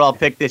 1 overall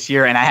pick this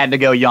year, and I had to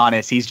go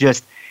Giannis. He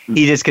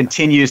just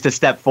continues to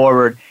step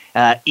forward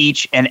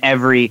each and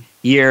every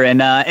year.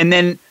 And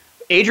then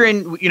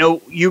Adrian,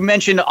 you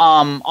mentioned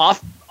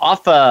off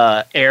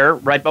air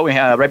right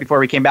before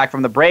we came back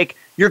from the break.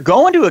 You're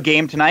going to a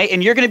game tonight,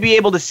 and you're going to be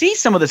able to see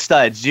some of the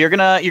studs. You're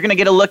gonna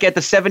get a look at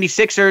the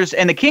 76ers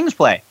and the Kings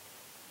play.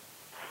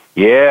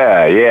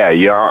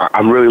 Yeah.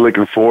 I'm really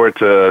looking forward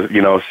to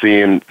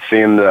seeing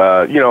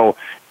the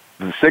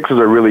the Sixers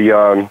are really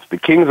young, the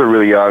Kings are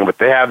really young, but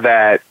they have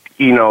that.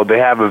 They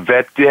have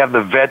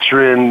the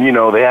veteran.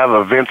 They have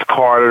a Vince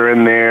Carter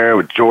in there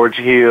with George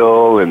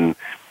Hill and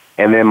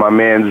then my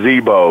man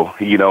Zebo.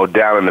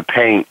 Down in the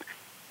paint.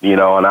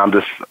 And I'm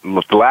just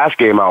the last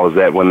game I was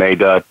at when they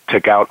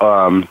took out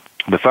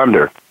the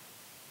Thunder.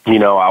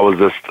 I was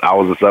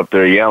just up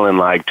there yelling,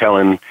 like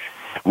telling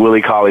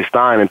Willie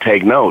Cauley-Stein to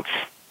take notes.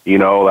 You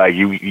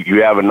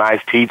have a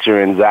nice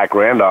teacher in Zach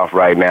Randolph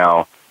right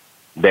now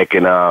that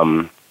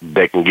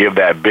can give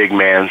that big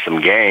man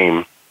some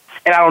game.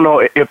 And I don't know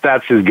if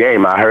that's his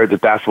game. I heard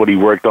that that's what he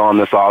worked on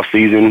this off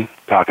season,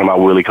 talking about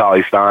Willie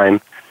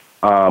Cauley-Stein.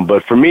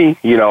 But for me,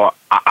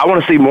 I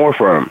want to see more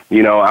from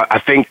him.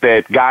 I think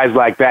that guys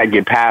like that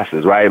get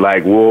passes, right?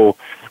 Like we'll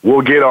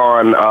get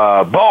on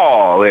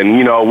Ball, and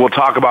we'll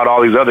talk about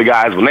all these other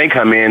guys when they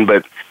come in,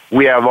 but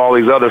we have all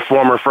these other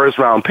former first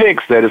round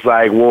picks that it's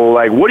like, well,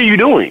 like what are you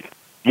doing?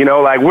 When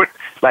are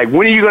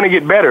you going to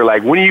get better?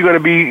 Like when are you going to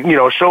be?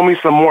 Show me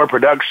some more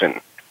production.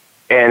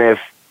 And if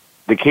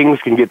the Kings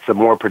can get some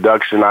more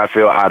production, I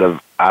feel out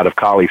of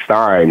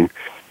Cauley-Stein,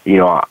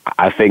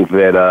 I think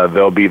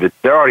that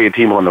they're already a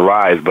team on the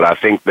rise, but I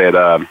think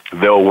that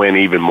they'll win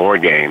even more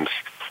games.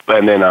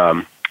 And then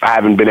I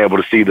haven't been able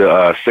to see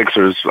the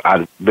Sixers.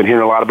 I've been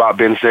hearing a lot about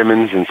Ben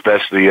Simmons and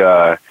especially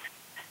Joel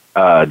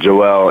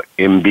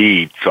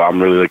Embiid, so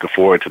I'm really looking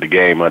forward to the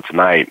game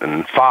tonight.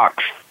 And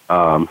Fox,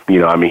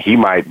 he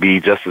might be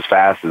just as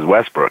fast as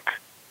Westbrook,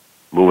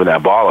 moving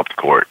that ball up the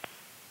court.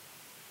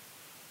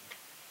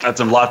 That's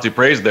a lot to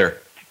praise there.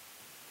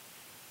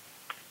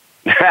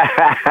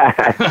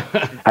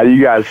 How do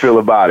you guys feel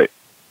about it?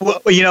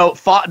 Well,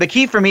 the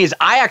key for me is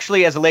I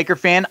actually, as a Laker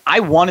fan, I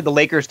wanted the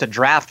Lakers to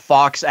draft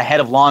Fox ahead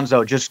of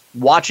Lonzo, just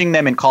watching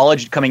them in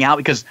college coming out,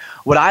 because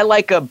what I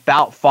like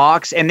about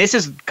Fox, and this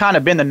has kind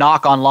of been the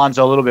knock on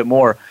Lonzo a little bit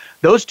more,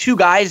 those two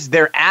guys,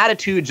 their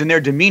attitudes and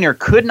their demeanor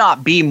could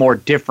not be more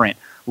different.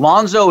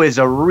 Lonzo is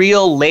a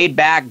real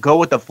laid-back,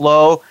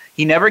 go-with-the-flow.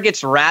 He never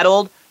gets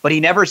rattled, but he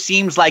never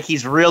seems like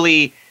he's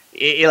really...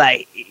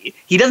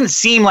 he doesn't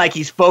seem like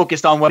he's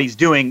focused on what he's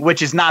doing,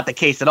 which is not the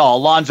case at all.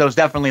 Lonzo's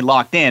definitely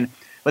locked in.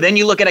 But then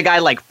you look at a guy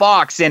like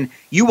Fox, and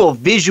you will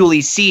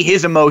visually see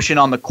his emotion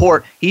on the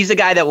court. He's a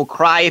guy that will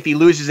cry if he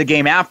loses a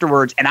game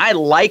afterwards, and I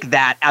like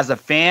that as a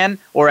fan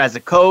or as a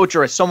coach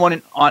or as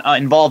someone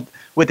involved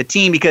with the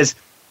team, because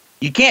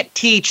you can't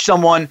teach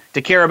someone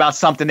to care about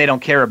something they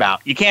don't care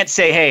about. You can't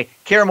say, hey,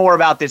 care more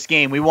about this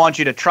game. We want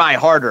you to try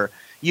harder.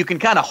 You can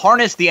kind of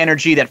harness the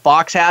energy that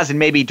Fox has and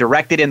maybe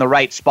direct it in the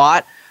right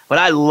spot. But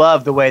I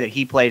love the way that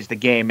he plays the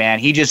game, man.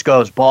 He just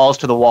goes balls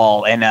to the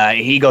wall, and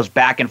he goes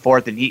back and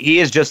forth, and he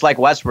is just like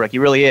Westbrook. He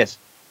really is.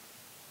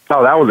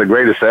 Oh, that was a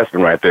great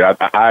assessment right there.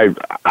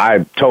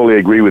 I totally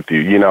agree with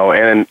you.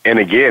 And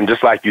again,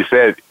 just like you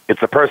said,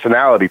 it's a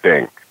personality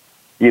thing.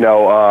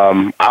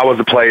 I was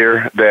a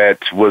player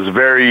that was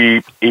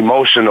very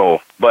emotional,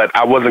 but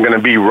I wasn't going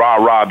to be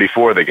rah-rah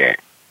before the game,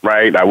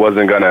 right? I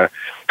wasn't going to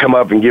come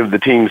up and give the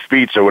team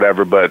speech or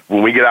whatever, but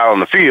when we get out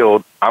on the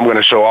field, I'm going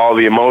to show all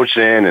the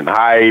emotion and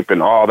hype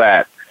and all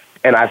that.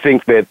 And I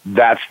think that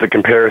that's the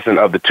comparison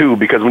of the two,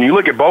 because when you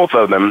look at both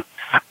of them,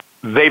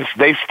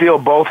 they still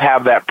both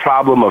have that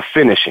problem of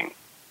finishing,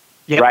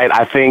 right?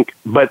 I think,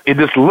 but it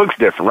just looks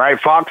different, right?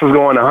 Fox is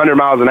going 100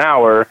 miles an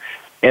hour,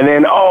 and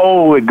then,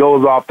 it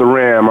goes off the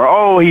rim,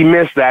 or, he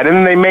missed that, and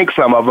then they make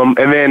some of them.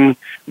 And then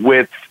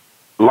with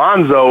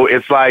Lonzo,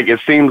 it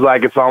seems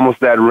like it's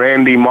almost that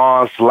Randy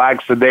Moss,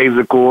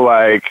 lackadaisical,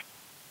 like,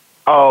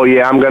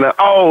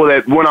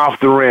 that went off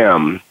the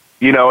rim,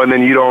 and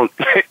then you don't,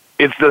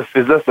 it's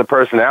just a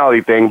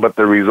personality thing, but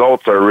the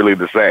results are really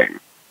the same.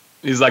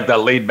 He's like that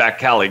laid-back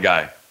Cali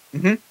guy.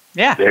 Mm-hmm.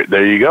 Yeah.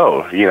 There you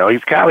go.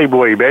 He's Cali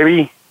boy,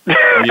 baby.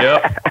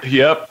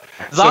 Yep.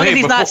 As long as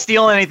he's not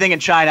stealing anything in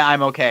China,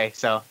 I'm okay.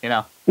 So,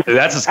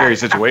 That's a scary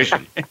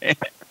situation.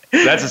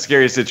 That's a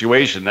scary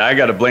situation. I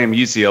got to blame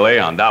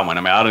UCLA on that one.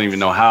 I mean, I don't even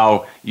know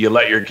how you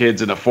let your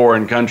kids in a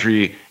foreign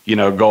country,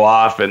 go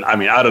off. And I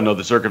mean, I don't know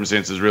the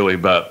circumstances really,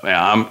 but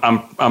yeah,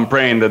 I'm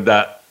praying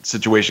that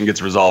situation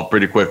gets resolved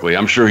pretty quickly.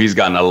 I'm sure he's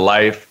gotten a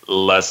life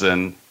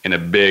lesson in a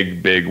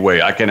big, big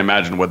way. I can't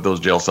imagine what those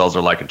jail cells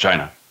are like in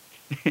China.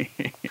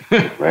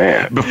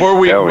 Man, before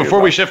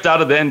we shift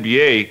out of the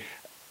NBA,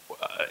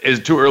 is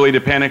it too early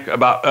to panic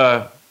about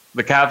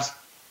the Cavs?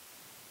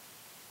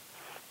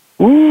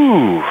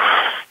 Ooh,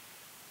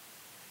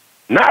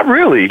 not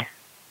really.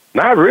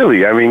 Not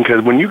really. I mean,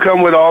 because when you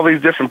come with all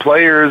these different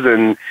players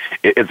and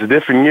it's a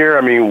different year,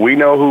 I mean, we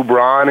know who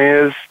Bron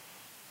is,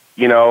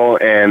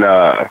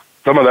 and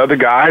some of the other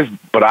guys.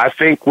 But I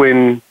think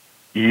when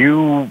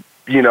you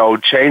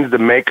change the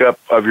makeup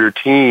of your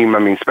team, I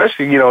mean,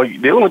 especially,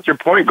 dealing with your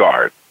point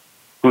guard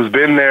who's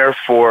been there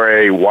for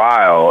a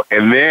while,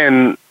 and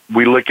then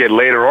we look at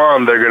later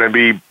on, they're going to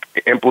be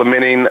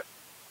implementing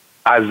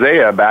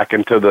Isaiah back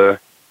into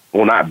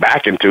not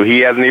back into,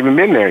 he hasn't even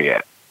been there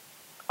yet.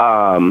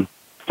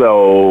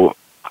 So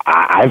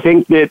I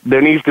think that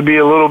there needs to be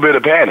a little bit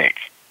of panic,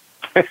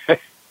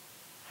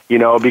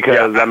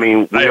 because, I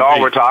mean, we all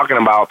were talking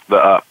about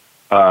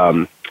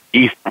the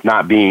East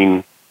not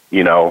being,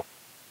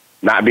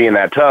 not being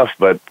that tough,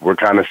 but we're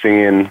kind of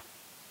seeing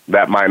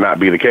that might not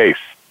be the case.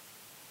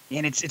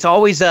 And it's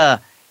always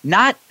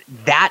not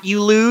that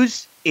you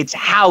lose, it's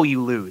how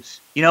you lose.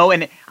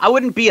 And I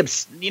wouldn't be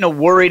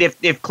worried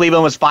if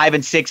Cleveland was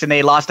 5-6 and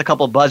they lost a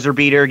couple buzzer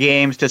beater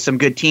games to some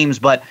good teams,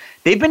 but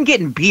they've been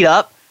getting beat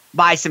up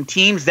by some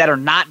teams that are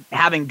not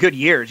having good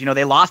years.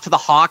 They lost to the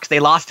Hawks, they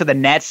lost to the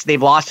Nets,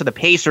 they've lost to the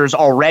Pacers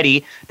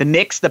already, the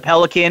Knicks, the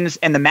Pelicans,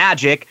 and the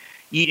Magic.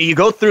 You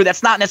go through,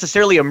 that's not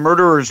necessarily a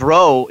murderer's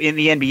row in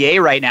the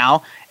NBA right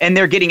now, and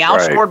they're getting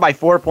outscored by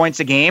 4 points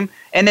a game,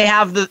 and they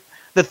have the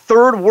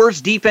third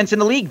worst defense in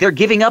the league. They're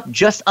giving up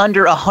just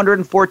under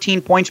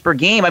 114 points per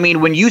game. I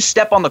mean, when you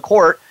step on the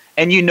court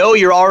and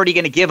you're already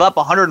going to give up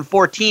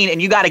 114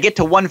 and you got to get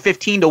to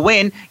 115 to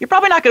win, you're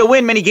probably not going to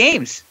win many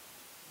games.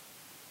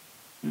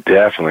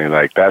 Definitely.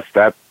 Like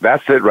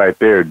that's it right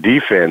there.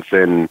 Defense.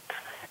 And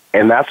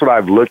that's what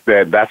I've looked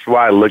at. That's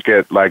why I look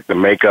at like the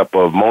makeup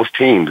of most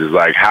teams is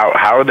like, how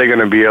are they going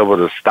to be able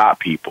to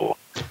stop people?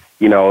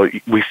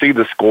 We see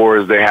the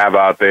scores they have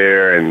out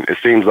there, and it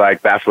seems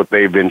like that's what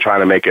they've been trying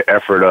to make an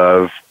effort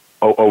of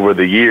over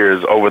the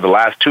years, over the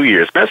last 2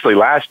 years, especially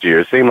last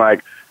year. It seemed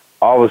like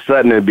all of a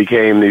sudden it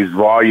became these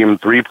volume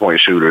three-point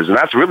shooters, and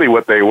that's really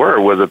what they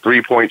were, was a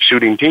three-point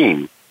shooting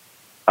team.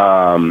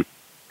 And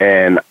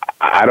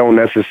I don't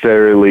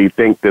necessarily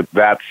think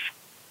that's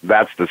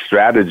the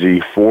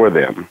strategy for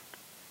them.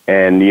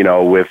 And,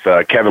 with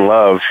Kevin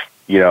Love,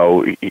 he's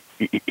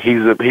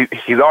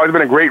always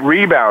been a great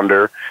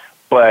rebounder.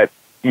 But,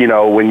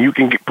 when you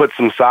can put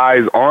some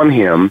size on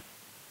him,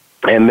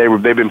 and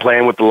they've been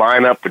playing with the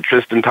lineup with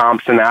Tristan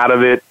Thompson out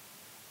of it,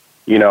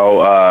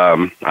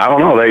 I don't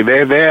know.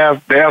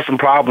 They have some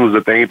problems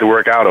that they need to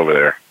work out over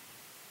there.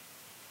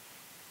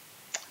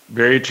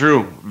 Very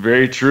true.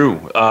 Very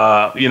true.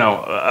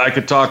 I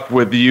could talk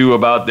with you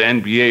about the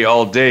NBA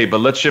all day, but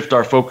let's shift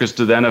our focus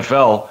to the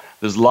NFL.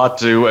 There's a lot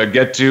to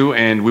get to,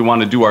 and we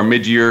want to do our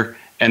mid-year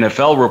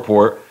NFL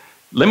report.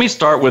 Let me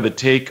start with a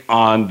take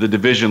on the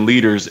division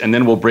leaders, and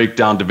then we'll break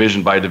down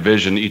division by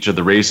division each of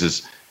the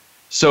races.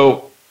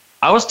 So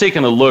I was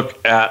taking a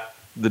look at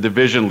the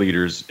division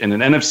leaders in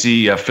an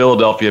NFC, you have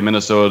Philadelphia,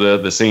 Minnesota,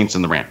 the Saints,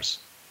 and the Rams.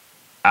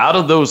 Out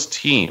of those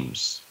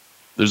teams,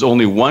 there's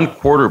only one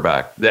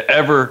quarterback that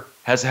ever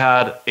has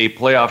had a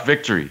playoff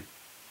victory,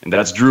 and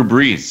that's Drew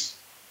Brees.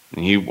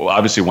 And he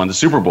obviously won the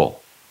Super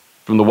Bowl.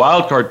 From the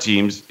wild card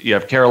teams, you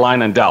have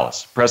Carolina and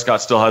Dallas.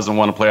 Prescott still hasn't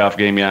won a playoff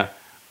game yet.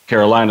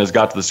 Carolina's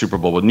got to the Super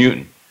Bowl with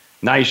Newton.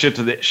 Now you shift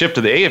to the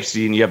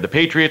AFC, and you have the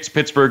Patriots,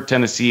 Pittsburgh,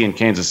 Tennessee, and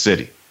Kansas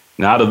City.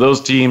 Now, out of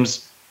those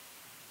teams,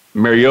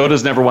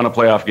 Mariota's never won a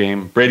playoff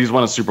game. Brady's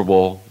won a Super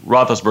Bowl.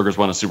 Roethlisberger's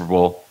won a Super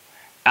Bowl.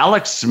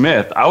 Alex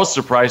Smith, I was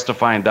surprised to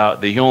find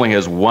out that he only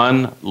has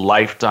one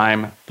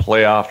lifetime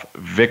playoff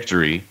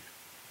victory,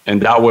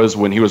 and that was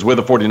when he was with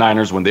the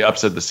 49ers when they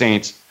upset the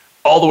Saints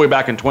all the way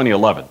back in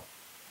 2011.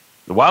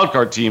 The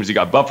wildcard teams, you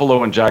got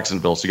Buffalo and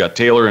Jacksonville, so you got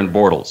Taylor and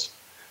Bortles.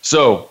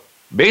 So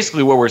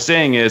basically what we're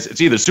saying is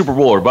it's either Super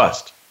Bowl or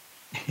bust.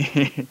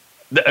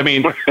 I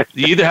mean,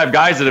 you either have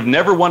guys that have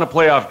never won a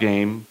playoff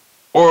game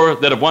or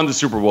that have won the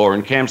Super Bowl, or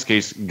in Cam's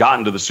case,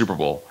 gotten to the Super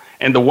Bowl.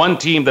 And the one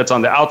team that's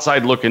on the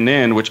outside looking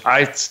in, which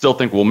I still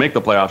think will make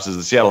the playoffs, is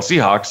the Seattle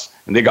Seahawks,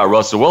 and they got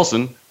Russell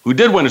Wilson, who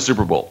did win a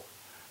Super Bowl.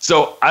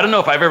 So I don't know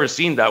if I've ever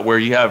seen that, where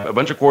you have a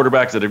bunch of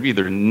quarterbacks that have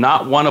either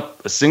not won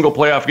a single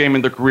playoff game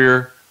in their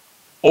career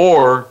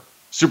or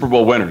Super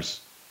Bowl winners,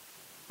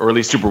 or at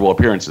least Super Bowl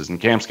appearances in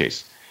Cam's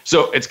case.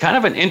 So it's kind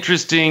of an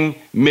interesting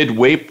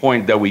midway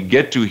point that we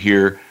get to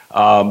here,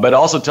 but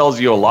also tells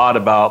you a lot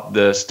about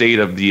the state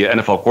of the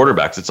NFL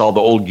quarterbacks. It's all the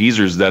old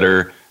geezers that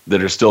are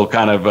still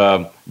kind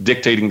of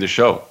dictating the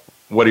show.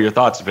 What are your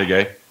thoughts, Big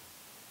A?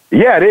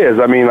 Yeah, it is.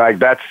 I mean, like,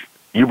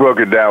 you broke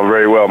it down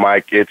very well,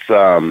 Mike. It's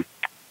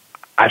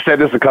I said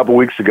this a couple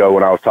weeks ago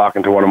when I was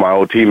talking to one of my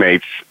old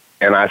teammates,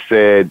 and I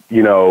said,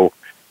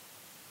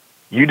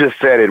 you just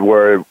said it,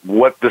 where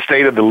what the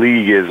state of the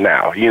league is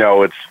now.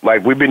 It's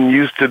like we've been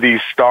used to these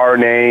star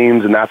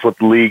names, and that's what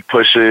the league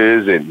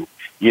pushes, and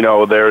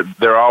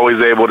they're always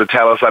able to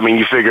tell us. I mean,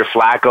 you figure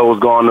Flacco's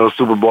going to a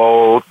Super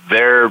Bowl.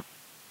 They're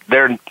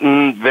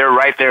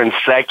right there in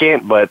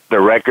second, but the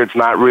record's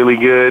not really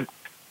good.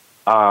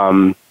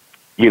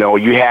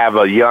 You have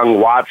a young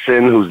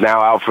Watson who's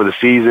now out for the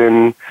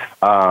season.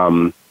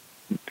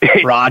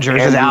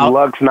 Rodgers is out. Andrew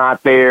Luck's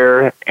not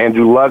there.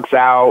 Andrew Luck's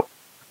out.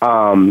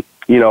 Carr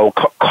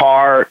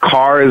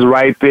is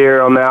right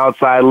there on the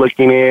outside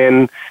looking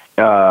in.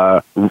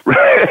 So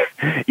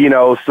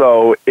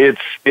it's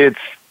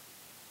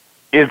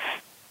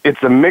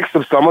a mix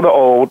of some of the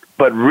old,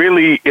 but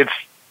really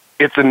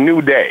it's a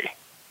new day.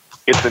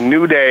 It's a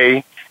new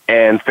day,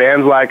 and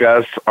fans like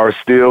us are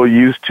still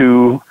used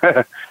to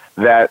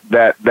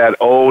that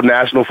old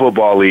National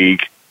Football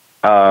League.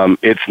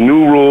 It's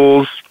new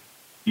rules.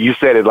 You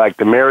said it, like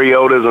the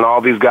Mariotas and all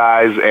these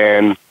guys,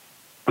 and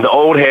the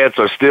old heads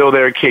are still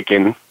there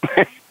kicking.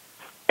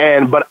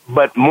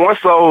 But more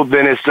so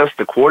than it's just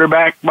the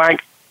quarterback,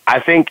 Mike,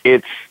 I think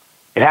it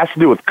has to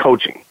do with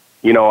coaching.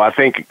 I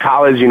think at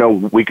college,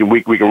 we can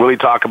really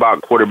talk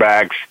about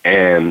quarterbacks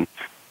and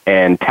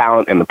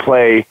talent and the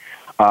play.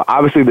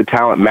 Obviously, the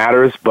talent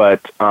matters, but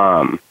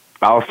I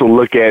also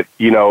look at,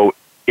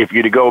 if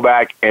you're to go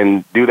back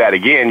and do that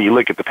again, you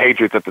look at the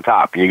Patriots at the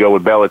top, and you go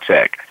with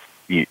Belichick.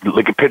 You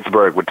look at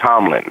Pittsburgh with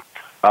Tomlin.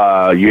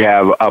 You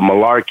have a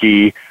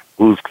Malarkey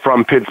who's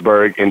from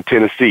Pittsburgh in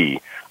Tennessee.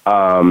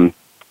 How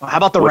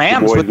about the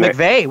Rams with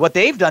McVay? What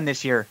they've done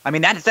this year? I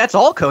mean, that's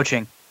all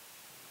coaching.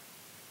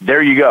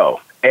 There you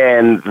go,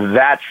 and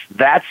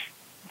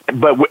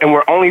but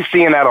we're only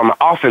seeing that on the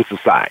offensive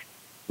side.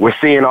 We're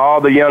seeing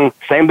all the young,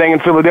 same thing in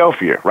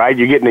Philadelphia, right?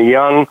 You're getting a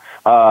young,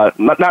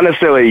 not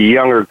necessarily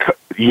a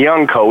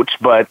young coach,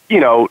 but,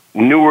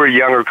 newer,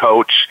 younger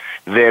coach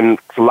than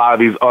a lot of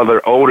these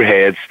other older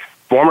heads,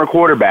 former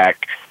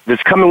quarterback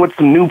that's coming with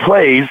some new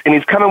plays, and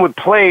he's coming with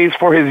plays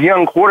for his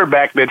young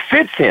quarterback that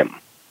fits him.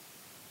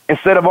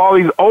 Instead of all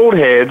these old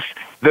heads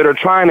that are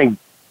trying to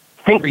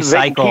think that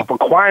they can keep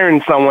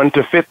acquiring someone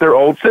to fit their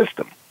old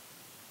system.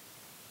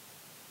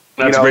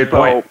 That's a great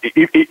point.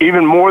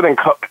 Even more than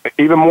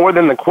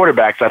the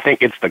quarterbacks, I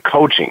think it's the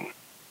coaching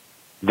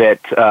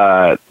that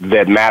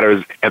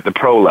matters at the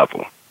pro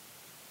level.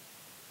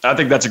 I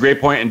think that's a great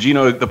point. And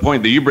Gino, the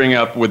point that you bring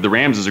up with the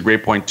Rams is a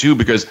great point too,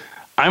 because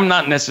I'm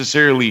not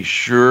necessarily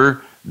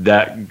sure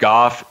that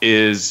Goff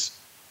is.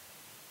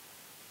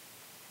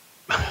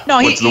 No,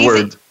 he's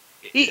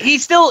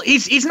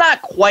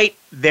not quite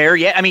there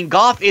yet. I mean,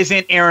 Goff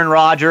isn't Aaron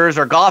Rodgers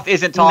or Goff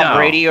isn't Tom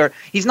Brady, or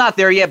he's not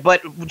there yet.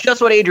 But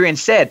just what Adrian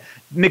said,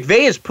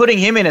 McVay is putting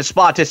him in a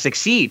spot to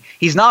succeed.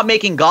 He's not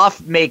making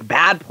Goff make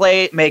bad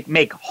play,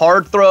 make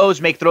hard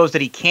throws, make throws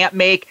that he can't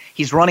make.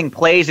 He's running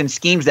plays and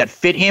schemes that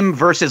fit him,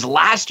 versus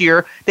last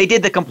year they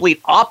did the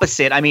complete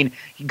opposite. I mean,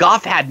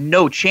 Goff had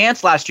no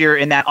chance last year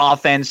in that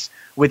offense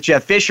with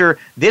Jeff Fisher.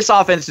 This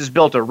offense is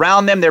built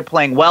around them. They're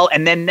playing well.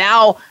 And then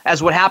now,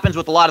 as what happens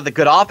with a lot of the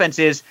good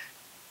offenses,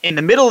 in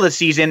the middle of the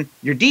season,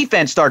 your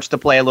defense starts to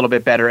play a little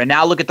bit better. And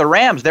now look at the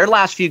Rams. Their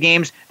last few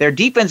games, their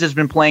defense has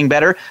been playing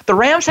better. The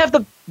Rams have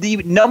the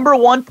number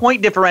one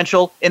point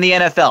differential in the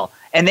NFL.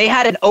 And they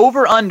had an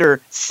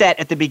over-under set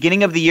at the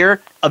beginning of the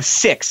year of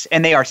 6,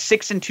 and they are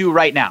 6-2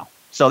 right now.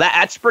 So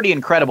that's pretty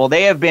incredible.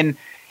 They have been,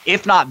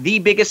 if not the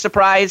biggest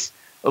surprise,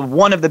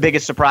 one of the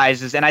biggest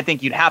surprises. And I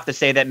think you'd have to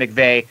say that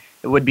McVay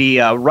would be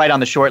right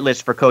on the short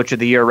list for Coach of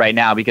the Year right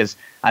now because,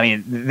 I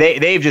mean,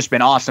 they've just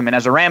been awesome. And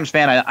as a Rams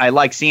fan, I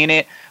like seeing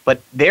it.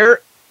 But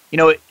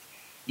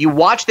you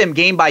watch them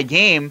game by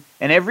game,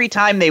 and every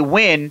time they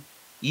win,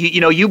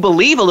 you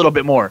believe a little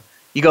bit more.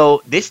 You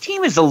go, this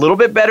team is a little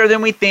bit better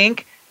than we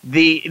think.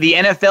 The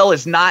NFL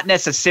is not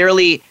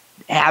necessarily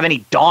have any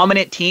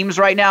dominant teams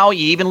right now.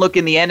 You even look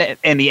in the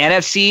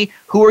NFC.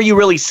 Who are you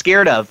really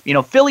scared of?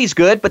 Philly's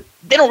good, but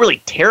they don't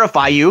really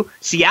terrify you.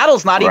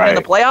 Seattle's not even in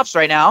the playoffs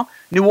right now.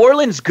 New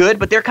Orleans good,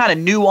 but they're kind of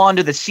new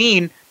onto the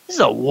scene. This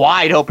is a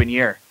wide open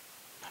year.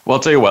 Well,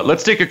 I'll tell you what.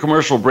 Let's take a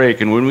commercial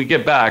break, and when we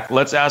get back,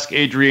 let's ask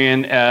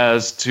Adrian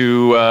as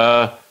to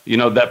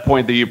that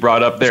point that you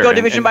brought up there. Let's go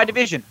division by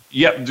division.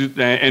 Yep,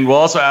 and we'll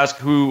also ask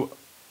who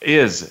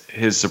is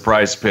his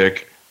surprise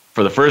pick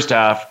for the first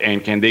half,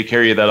 and can they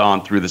carry that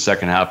on through the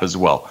second half as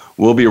well?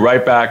 We'll be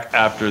right back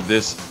after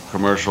this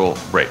commercial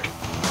break.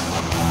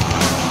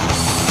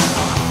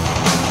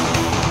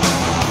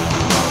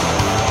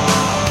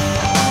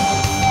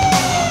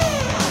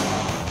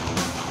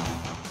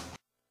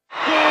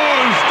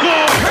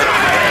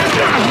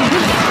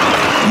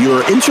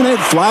 Your internet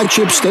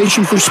flagship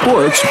station for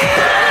sports.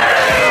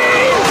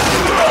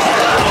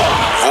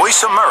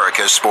 Voice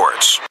America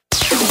Sports.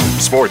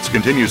 Sports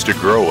continues to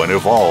grow and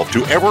evolve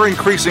to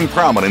ever-increasing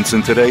prominence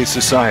in today's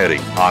society.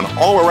 On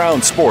All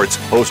Around Sports,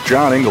 host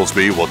John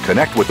Inglesby will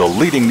connect with the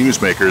leading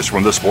newsmakers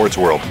from the sports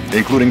world,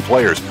 including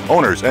players,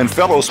 owners, and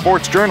fellow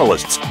sports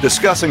journalists,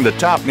 discussing the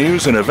top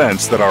news and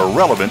events that are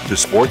relevant to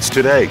sports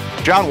today.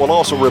 John will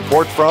also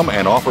report from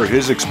and offer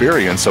his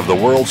experience of the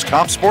world's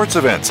top sports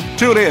events.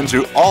 Tune in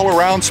to All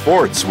Around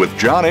Sports with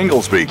John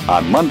Inglesby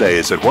on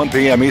Mondays at 1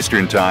 p.m.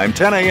 Eastern Time,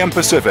 10 a.m.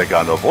 Pacific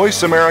on the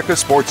Voice America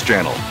Sports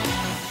Channel.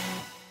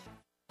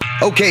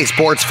 Okay,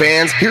 sports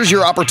fans, here's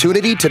your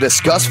opportunity to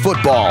discuss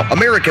football,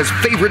 America's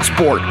favorite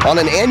sport. On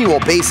an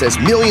annual basis,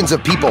 millions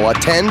of people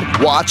attend,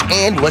 watch,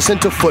 and listen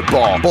to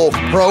football, both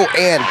pro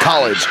and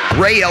college.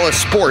 Ray Ellis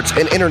Sports,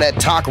 an internet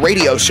talk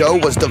radio show,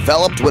 was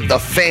developed with the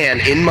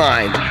fan in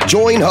mind.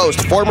 Join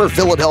host, former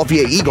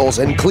Philadelphia Eagles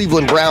and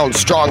Cleveland Browns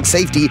strong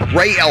safety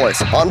Ray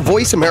Ellis on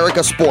Voice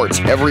America Sports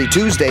every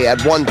Tuesday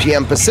at 1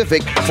 p.m.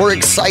 Pacific for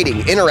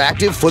exciting,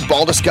 interactive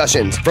football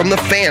discussions from the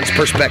fans'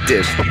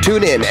 perspective.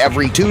 Tune in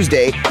every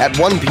Tuesday at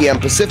 1 p.m.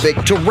 Pacific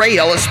to Ray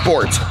Ellis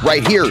Sports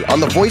right here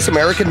on the Voice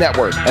America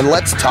Network, and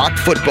let's talk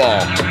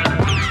football.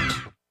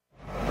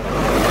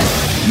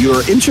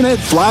 Your internet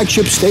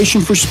flagship station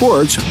for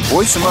sports,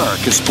 Voice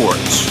America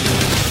Sports.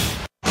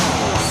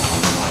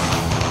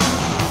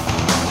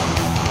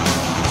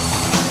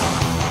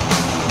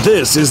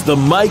 This is the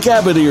Mike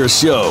Abadir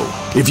Show.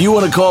 If you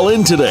want to call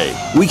in today,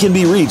 we can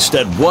be reached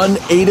at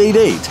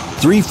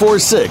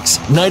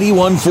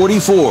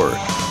 1-888-346-9144.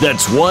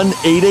 That's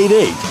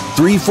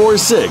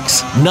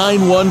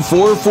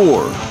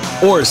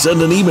 1-888-346-9144. Or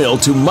send an email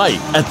to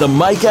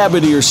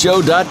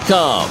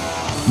mike@themikeabadirshow.com.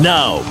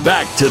 Now,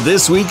 back to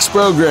this week's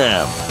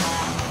program.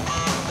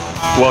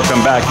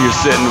 Welcome back. You're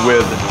sitting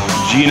with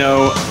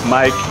Gino,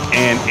 Mike,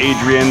 and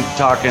Adrian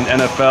talking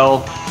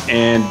NFL.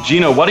 And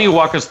Gino, why don't you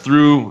walk us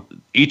through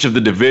each of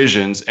the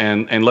divisions,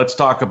 and let's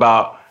talk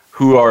about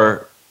who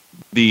are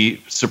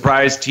the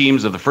surprise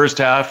teams of the first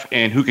half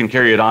and who can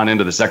carry it on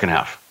into the second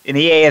half. In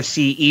the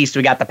AFC East,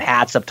 we got the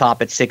Pats up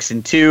top at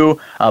 6-2.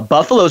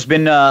 Buffalo's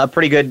been a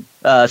pretty good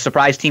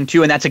surprise team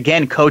too, and that's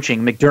again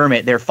coaching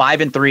McDermott. They're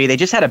 5-3. They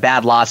just had a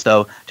bad loss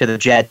though to the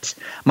Jets.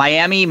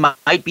 Miami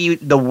might be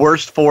the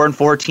worst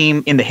 4-4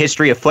 team in the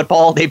history of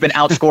football. They've been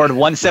outscored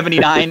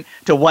 179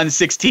 to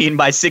 116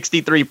 by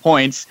 63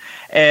 points,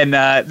 and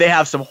they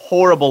have some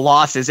horrible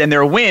losses. And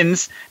their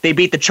wins, they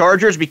beat the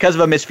Chargers because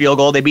of a missed field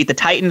goal. They beat the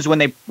Titans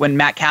when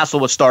Matt Castle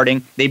was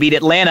starting. They beat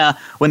Atlanta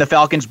when the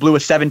Falcons blew a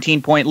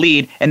 17-point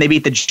lead, and they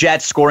beat the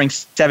Jets scoring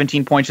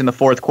 17 points in the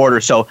fourth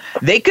quarter. So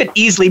they could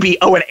easily be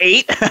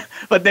 0-8.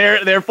 But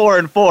they're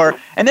 4-4.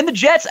 And then the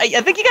Jets, I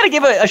think you got to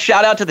give a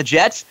shout out to the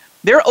Jets.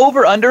 Their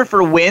over-under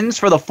for wins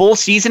for the full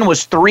season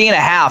was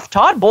 3.5.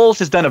 Todd Bowles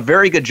has done a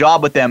very good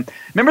job with them.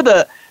 Remember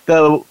the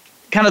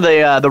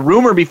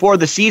rumor before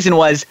the season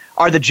was,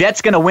 are the Jets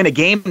going to win a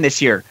game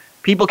this year?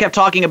 People kept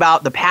talking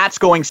about the Pats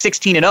going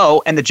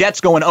 16-0 and the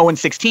Jets going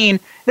 0-16.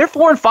 They're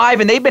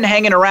 4-5, and they've been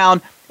hanging around.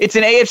 It's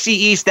an AFC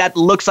East that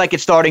looks like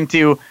it's starting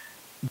to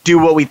do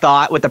what we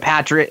thought with the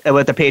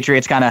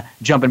Patriots kind of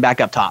jumping back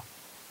up top.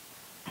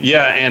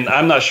 Yeah, and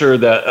I'm not sure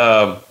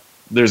that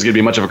there's going to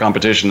be much of a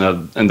competition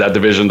in that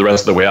division the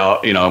rest of the way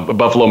out.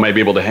 Buffalo may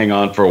be able to hang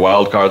on for a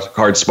wild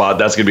card spot.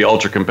 That's going to be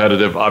ultra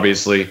competitive,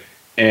 obviously.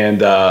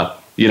 And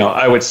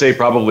I would say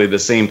probably the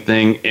same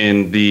thing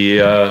in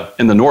the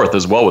North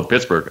as well with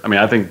Pittsburgh. I mean,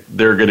 I think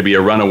they're going to be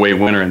a runaway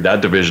winner in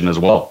that division as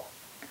well.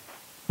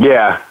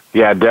 Yeah,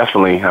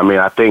 definitely. I mean,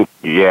 I think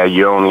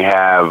you only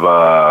have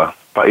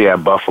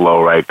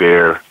Buffalo right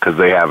there because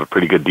they have a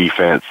pretty good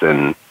defense,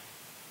 and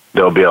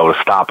they'll be able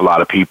to stop a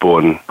lot of people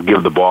and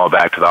give the ball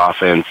back to the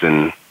offense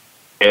and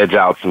edge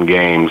out some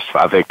games.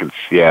 I think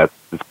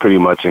it's pretty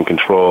much in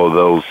control of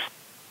those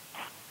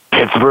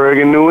Pittsburgh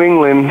and New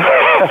England.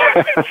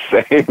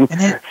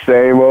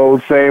 same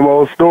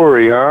old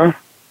story, huh?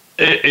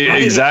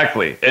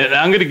 Exactly. And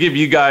I'm going to give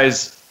you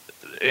guys,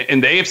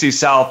 in the AFC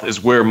South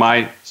is where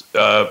my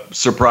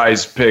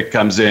surprise pick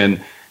comes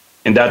in,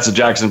 and that's the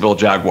Jacksonville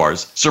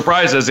Jaguars.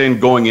 Surprise as in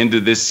going into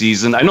this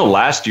season. I know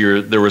last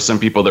year there were some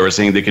people that were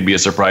saying they could be a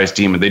surprise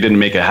team, and they didn't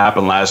make it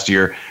happen last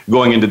year.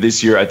 Going into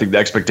this year, I think the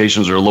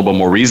expectations are a little bit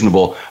more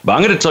reasonable. But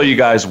I'm going to tell you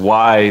guys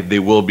why they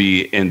will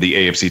be in the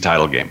AFC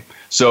title game.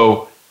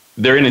 So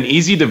they're in an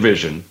easy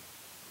division,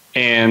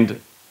 and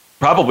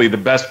probably the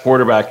best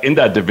quarterback in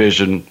that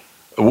division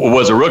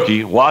was a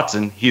rookie,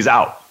 Watson. He's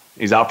out.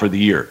 He's out for the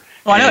year.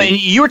 Oh, I know.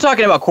 And you were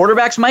talking about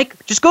quarterbacks, Mike.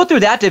 Just go through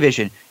that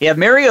division. You have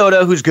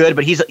Mariota, who's good,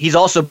 but he's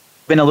also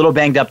been a little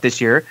banged up this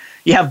year.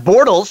 You have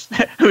Bortles,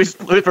 who's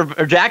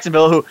for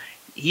Jacksonville, who,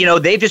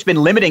 they've just been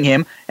limiting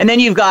him. And then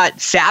you've got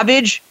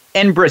Savage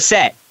and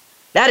Brissett.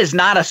 That is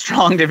not a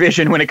strong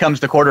division when it comes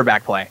to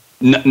quarterback play.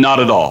 Not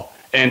at all.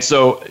 And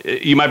so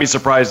you might be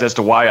surprised as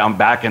to why I'm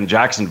back in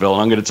Jacksonville,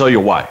 and I'm going to tell you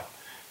why.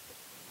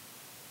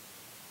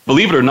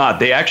 Believe it or not,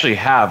 they actually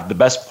have the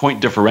best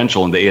point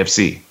differential in the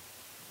AFC.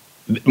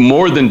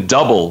 More than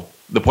double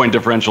the point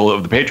differential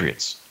of the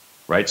Patriots,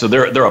 right? So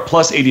they're a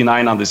plus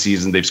 89 on the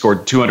season. They've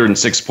scored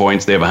 206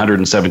 points. They have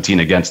 117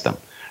 against them,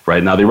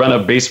 right? Now they run a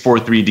base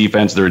 4-3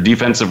 defense. They're a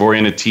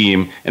defensive-oriented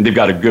team, and they've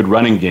got a good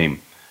running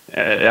game.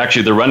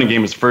 Actually, their running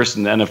game is first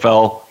in the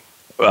NFL.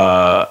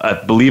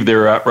 I believe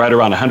they're right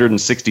around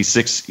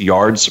 166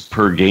 yards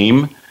per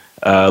game,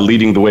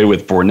 leading the way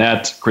with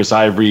Fournette, Chris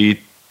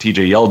Ivory,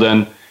 TJ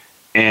Yeldon.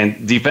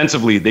 And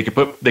defensively, they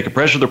could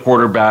pressure the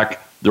quarterback.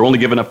 They're only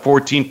giving up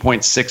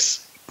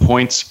 14.6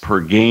 points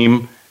per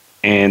game,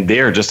 and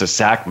they're just a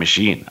sack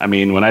machine. I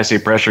mean, when I say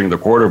pressuring the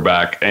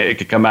quarterback, it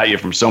could come at you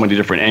from so many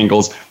different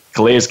angles.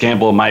 Calais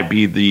Campbell might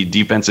be the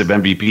defensive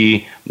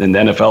MVP in the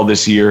NFL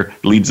this year,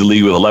 leads the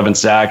league with 11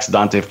 sacks.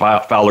 Dante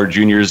Fowler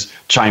Jr.'s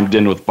chimed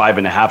in with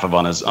 5.5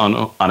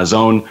 on his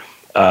own.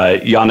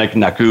 Yannick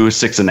Naku,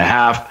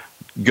 6.5.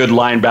 Good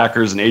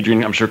linebackers, and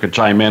Adrian, I'm sure, could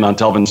chime in on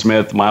Telvin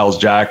Smith, Miles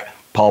Jack,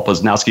 Paul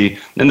Posnowski.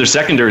 And their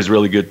secondary is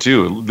really good,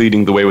 too,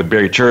 leading the way with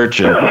Barry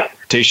Church and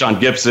Tayshaun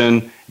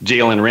Gibson,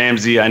 Jalen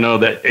Ramsey. I know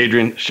that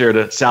Adrian shared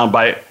a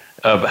soundbite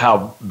of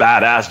how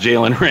badass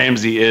Jalen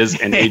Ramsey is,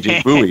 and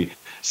A.J. Bowie.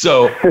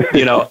 So,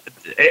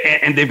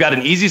 and they've got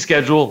an easy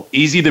schedule,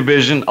 easy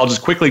division. I'll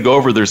just quickly go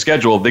over their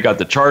schedule. They got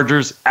the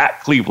Chargers at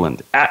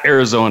Cleveland, at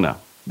Arizona,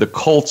 the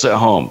Colts at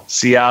home,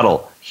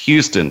 Seattle,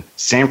 Houston,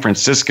 San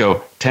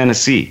Francisco,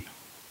 Tennessee.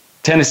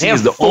 Tennessee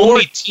is the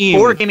only team.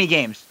 4 gimme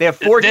games. They have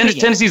 4 gimme games.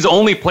 Tennessee's the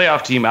only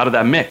playoff team out of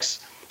that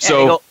mix. So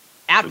they go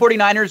at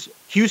 49ers,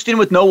 Houston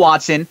with no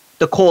Watson,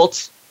 the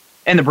Colts,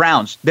 and the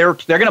Browns. They're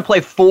going to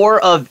play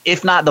 4 of,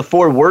 if not the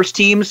 4 worst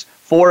teams,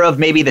 4 of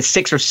maybe the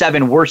 6 or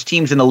 7 worst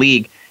teams in the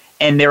league,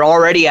 and they're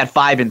already at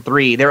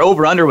 5-3. Their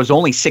over/under was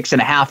only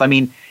 6.5. I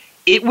mean,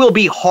 it will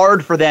be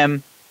hard for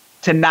them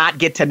to not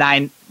get to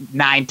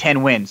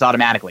 9-10 wins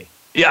automatically.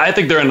 Yeah, I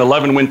think they're an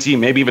 11-win team,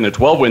 maybe even a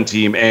 12-win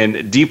team,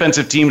 and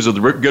defensive teams with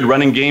good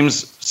running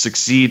games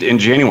succeed in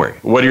January.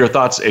 What are your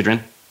thoughts, Adrian?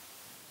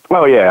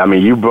 Well, yeah, I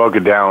mean, you broke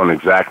it down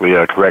exactly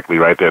correctly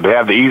right there. They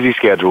have the easy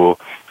schedule.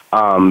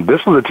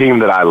 This was a team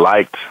that I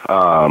liked.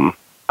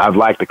 I've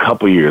liked a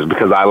couple years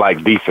because I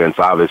like defense,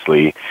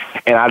 obviously,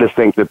 and I just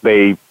think that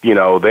they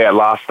had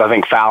lost. I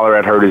think Fowler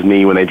had hurt his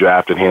knee when they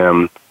drafted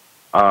him.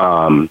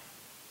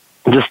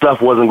 Just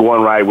stuff wasn't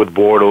going right with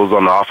Bortles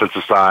on the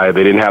offensive side.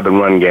 They didn't have the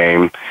run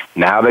game.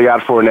 Now they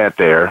got Fournette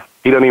there.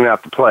 He doesn't even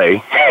have to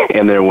play,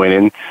 and they're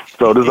winning.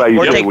 So this is how you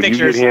do it. When you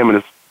get him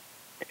and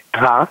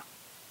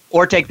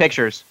or take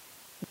pictures.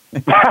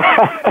 And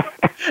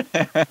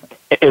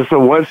so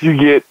once you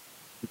get,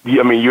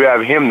 you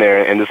have him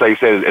there, and just like you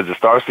said, as it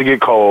starts to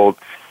get cold,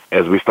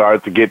 as we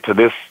start to get to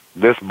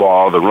this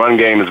ball, the run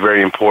game is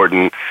very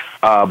important.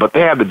 But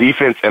they have the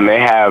defense, and they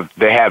have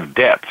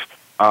depth.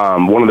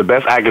 One of the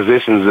best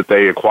acquisitions that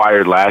they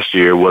acquired last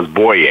year was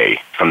Boye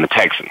from the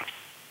Texans.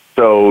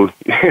 So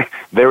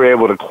they were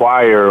able to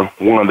acquire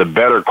one of the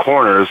better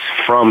corners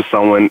from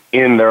someone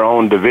in their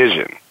own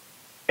division.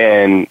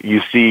 And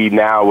you see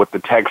now with the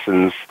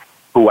Texans,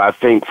 who I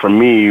think for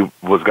me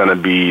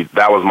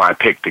that was my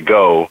pick to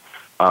go.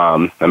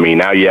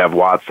 Now you have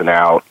Watson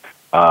out.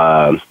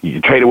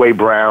 You trade away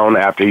Brown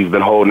after he's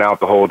been holding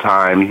out the whole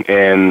time.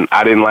 And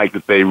I didn't like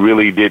that they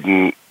really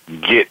didn't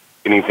get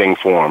anything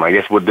for him. I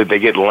guess, did they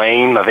get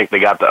Lane? I think they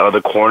got the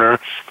other corner.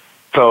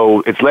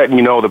 So it's letting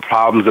you know the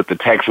problems that the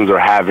Texans are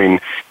having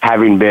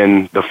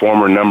been the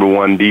former number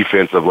 1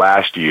 defense of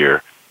last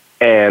year.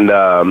 And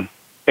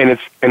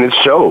it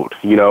showed,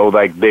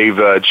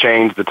 they've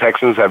changed, the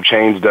Texans have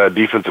changed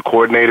defensive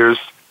coordinators.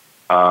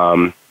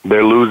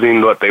 They're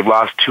losing they've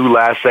lost 2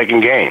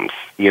 last-second games.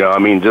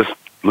 Just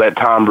let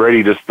Tom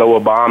Brady just throw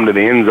a bomb to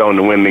the end zone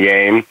to win the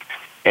game.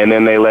 And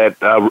then they let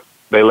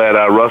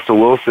Russell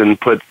Wilson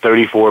put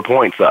 34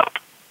 points up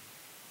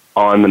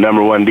on the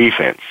number 1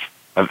 defense.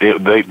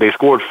 They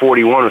scored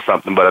 41 or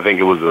something, but I think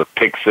it was a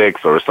pick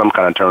six or some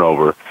kind of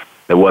turnover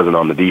that wasn't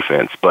on the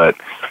defense. But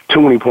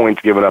too many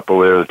points given up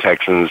over there, the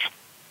Texans.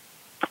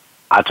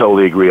 I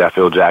totally agree. I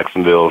feel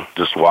Jacksonville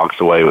just walks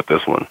away with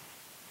this one.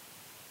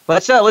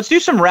 Let's do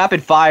some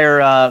rapid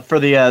fire for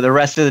the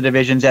rest of the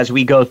divisions as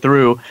we go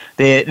through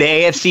the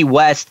AFC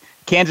West.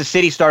 Kansas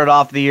City started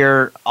off the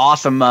year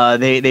awesome.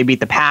 They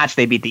beat the Pats,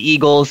 they beat the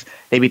Eagles,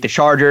 they beat the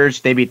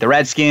Chargers, they beat the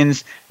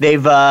Redskins.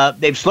 They've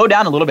slowed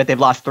down a little bit. They've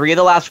lost 3 of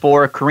the last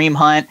 4. Kareem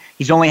Hunt,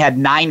 he's only had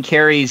 9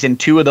 carries in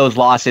 2 of those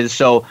losses,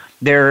 so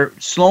they're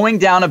slowing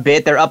down a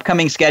bit. Their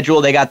upcoming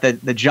schedule, they got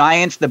the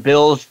Giants, the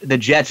Bills, the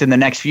Jets in the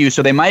next few,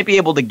 so they might be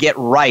able to get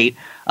right.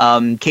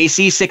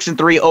 KC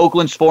 6-3,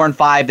 Oakland's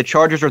 4-5, the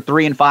Chargers are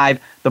 3-5,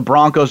 the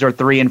Broncos are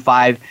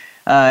 3-5.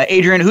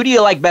 Adrian, who do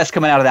you like best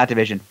coming out of that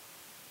division?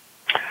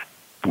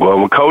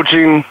 Going with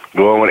coaching,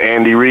 going with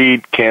Andy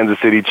Reid, Kansas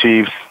City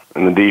Chiefs,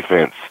 and the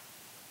defense.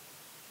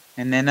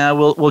 And then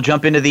we'll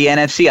jump into the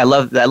NFC. I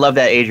love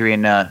that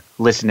Adrian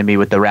listened to me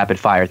with the rapid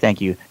fire.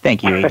 Thank you, AD.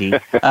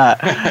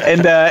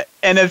 And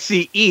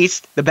NFC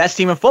East, the best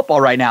team in football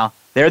right now.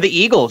 They're the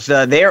Eagles.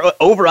 Their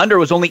over-under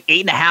was only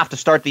 8.5 to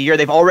start the year.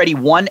 They've already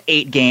won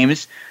 8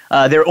 games.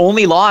 Their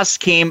only loss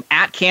came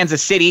at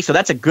Kansas City, so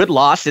that's a good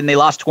loss, and they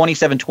lost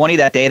 27-20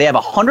 that day. They have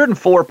a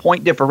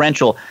 104-point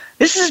differential.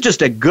 This is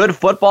just a good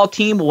football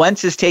team.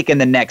 Wentz has taken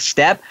the next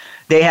step.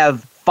 They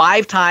have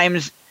 5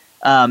 times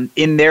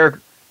in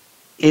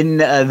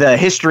the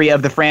history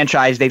of the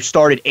franchise, they've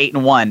started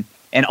 8-1,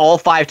 and all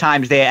 5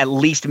 times they at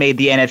least made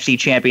the NFC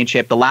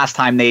Championship. The last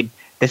time they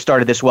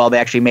started this well, they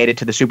actually made it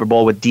to the Super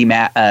Bowl with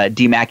D-Mac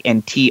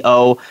and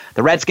T.O.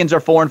 The Redskins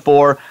are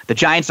 4-4. The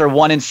Giants are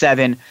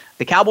 1-7.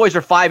 The Cowboys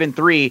are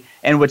 5-3.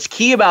 And what's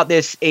key about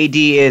this, AD,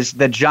 is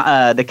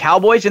the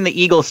Cowboys and the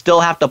Eagles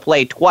still have to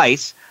play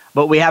twice,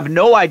 but we have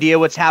no idea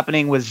what's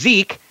happening with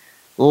Zeke.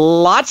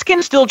 Lots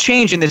can still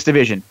change in this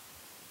division.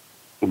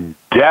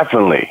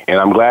 Definitely, and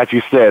I'm glad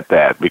you said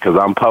that because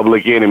I'm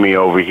public enemy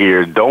over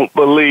here. Don't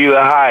believe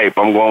the hype.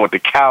 I'm going with the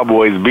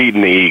Cowboys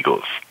beating the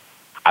Eagles.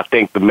 I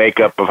think the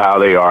makeup of how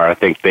they are, I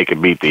think they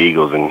could beat the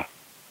Eagles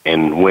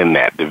and win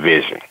that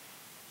division.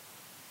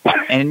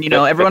 And,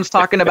 everyone's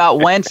talking about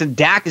Wentz, and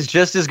Dak is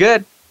just as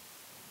good.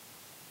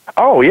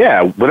 Oh,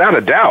 yeah, without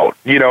a doubt.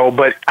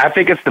 But I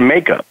think it's the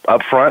makeup.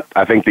 Up front,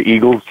 I think the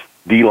Eagles'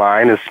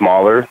 D-line is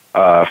smaller.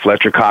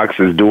 Fletcher Cox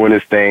is doing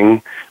his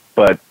thing.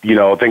 But,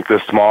 I think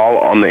they're small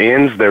on the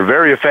ends. They're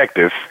very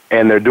effective,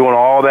 and they're doing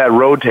all that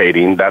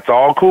rotating. That's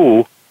all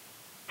cool.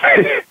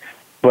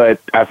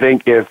 But I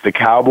think if the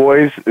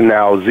Cowboys,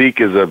 now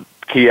Zeke is a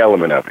key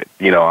element of it.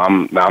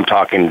 I'm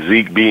talking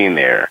Zeke being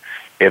there.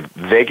 If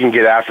they can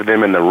get after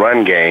them in the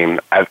run game,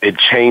 it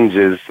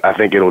changes. I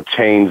think it'll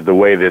change the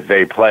way that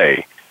they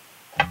play.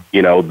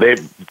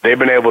 They've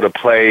been able to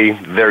play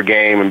their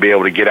game and be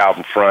able to get out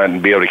in front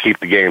and be able to keep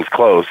the games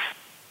close.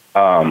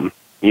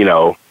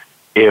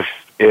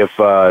 If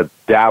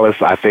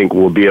Dallas, I think,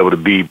 will be able to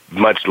be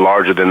much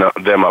larger than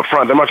them up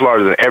front. They're much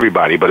larger than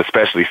everybody, but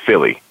especially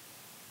Philly.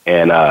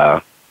 And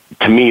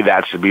to me,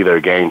 that should be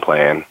their game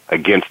plan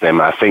against them.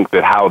 I think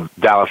that how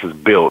Dallas is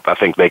built, I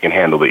think they can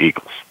handle the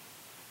Eagles.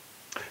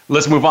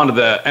 Let's move on to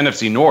the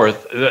NFC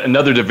North,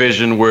 another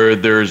division where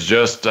there's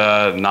just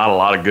not a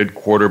lot of good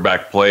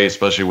quarterback play,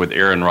 especially with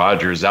Aaron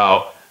Rodgers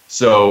out.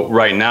 So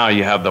right now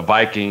you have the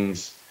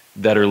Vikings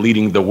that are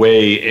leading the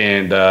way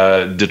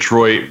and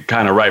Detroit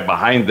kind of right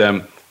behind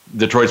them.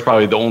 Detroit's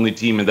probably the only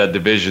team in that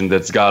division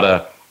that's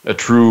got a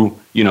true,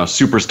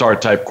 superstar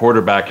type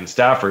quarterback in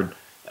Stafford.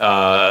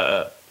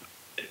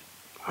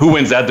 Who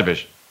wins that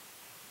division?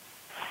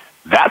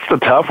 That's the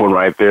tough one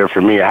right there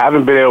for me. I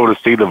haven't been able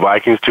to see the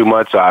Vikings too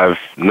much.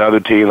 Another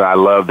team that I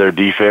love their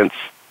defense.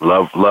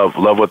 Love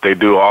what they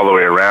do all the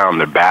way around.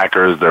 Their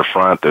backers, their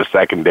front, their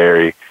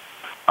secondary.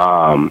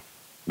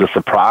 The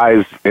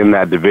surprise in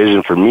that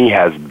division for me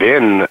has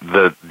been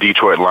the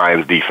Detroit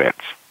Lions defense.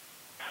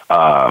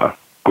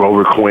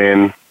 Grover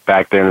Quinn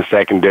back there in the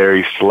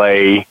secondary,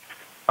 Slay.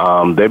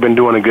 They've been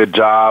doing a good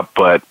job,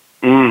 but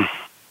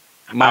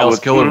Miles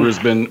Killer's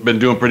been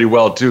doing pretty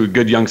well too.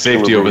 Good young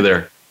safety over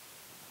there.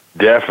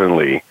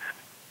 Definitely.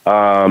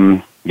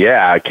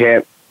 I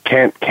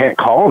can't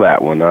call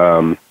that one.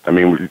 6-2,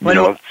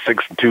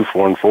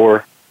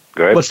 4-4.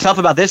 Good. What's tough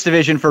about this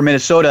division for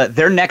Minnesota,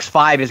 their next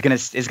 5 is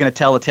gonna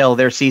tell the tale of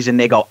their season.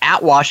 They go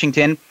at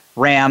Washington,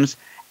 Rams,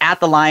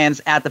 at the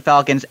Lions, at the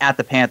Falcons, at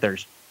the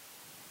Panthers.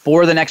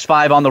 4 of the next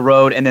 5 on the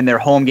road, and then their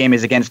home game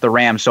is against the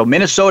Rams. So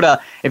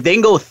Minnesota, if they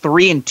can go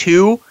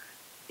 3-2,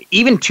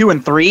 even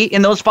 2-3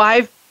 in those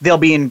 5, they'll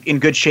be in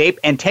good shape.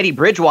 And Teddy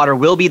Bridgewater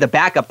will be the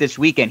backup this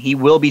weekend. He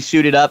will be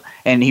suited up,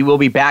 and he will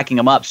be backing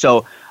them up.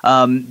 So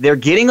they're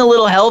getting a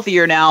little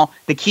healthier now.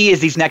 The key is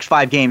these next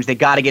 5 games. They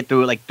got to get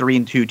through it like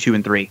 3-2,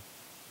 2-3.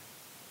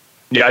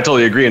 Yeah, I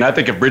totally agree. And I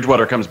think if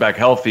Bridgewater comes back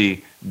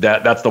healthy,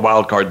 that's the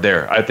wild card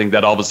there. I think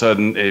that all of a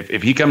sudden,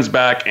 if he comes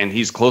back and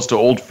he's close to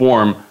old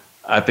form,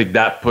 I think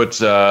that puts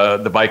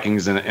the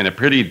Vikings in a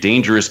pretty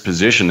dangerous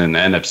position in the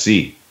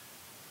NFC.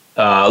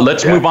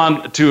 Let's move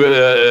on to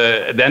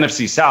the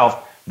NFC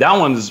South. That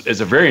one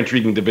is a very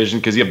intriguing division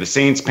because you have the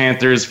Saints,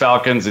 Panthers,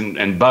 Falcons,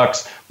 and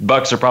Bucks.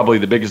 Bucks are probably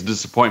the biggest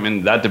disappointment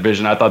in that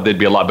division. I thought they'd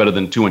be a lot better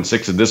than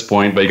 2-6 at this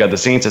point, but you got the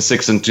Saints at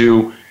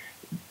 6-2,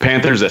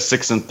 Panthers at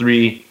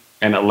 6-3,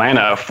 and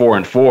Atlanta at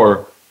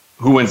 4-4.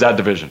 Who wins that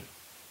division?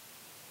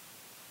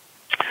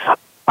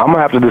 I'm going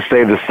to have to just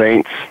say the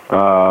Saints,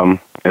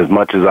 as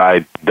much as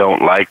I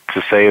don't like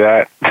to say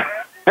that.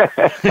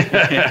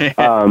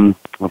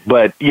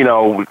 But, you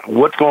know,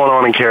 what's going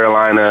on in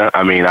Carolina,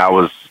 I mean, I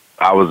was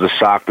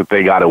shocked that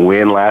they got a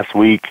win last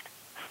week.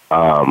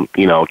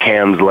 You know,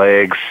 Cam's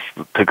legs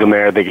took him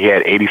there. I think he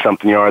had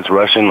 80-something yards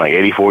rushing, like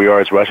 84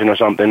 yards rushing or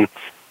something.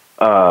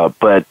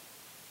 But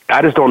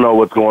I just don't know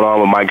what's going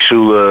on with Mike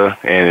Shula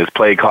and his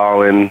play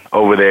calling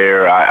over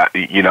there.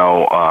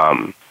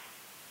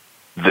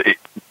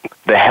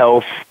 The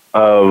health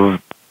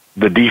of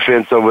the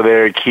defense over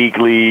there,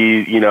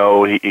 Kuechly, you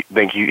know,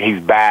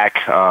 he's back.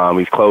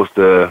 He's close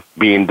to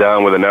being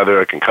done with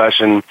another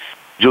concussion.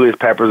 Julius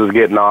Peppers is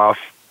getting off,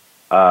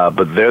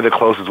 but they're the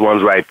closest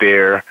ones right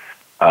there.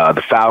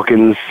 The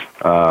Falcons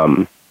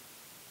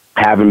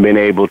haven't been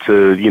able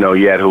to, you know,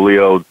 yet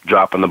Julio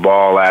dropping the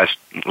ball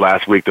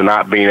last week. They're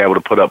not being able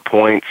to put up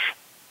points.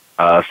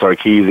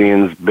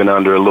 Sarkisian's been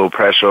under a little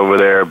pressure over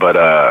there,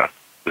 but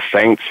the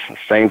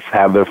Saints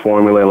have their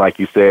formula, like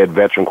you said,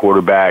 veteran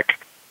quarterback,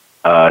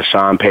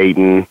 Sean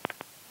Payton.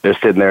 They're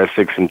sitting there at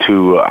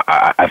 6-2.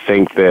 I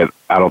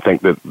don't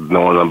think that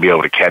no one's gonna be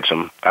able to catch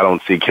them. I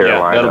don't see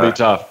Carolina. Yeah,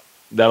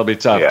 that'll be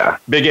tough. Yeah.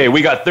 Big A,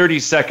 we got 30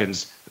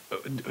 seconds.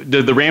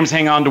 Did the Rams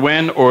hang on to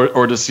win,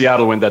 or does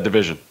Seattle win that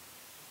division?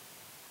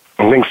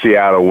 I think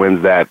Seattle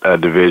wins that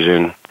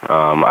division.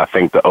 I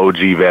think the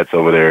OG vets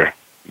over there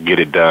get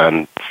it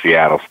done,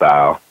 Seattle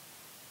style.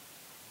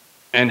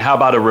 And how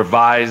about a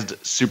revised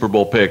Super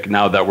Bowl pick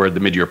now that we're at the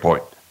mid-year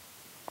point?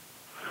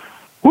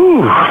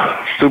 Woo,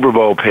 Super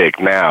Bowl pick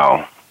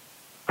now.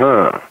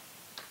 The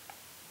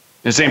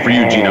same for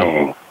you,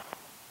 Gino.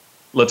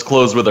 Let's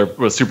close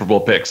with Super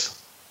Bowl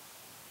picks.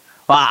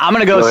 Well, I'm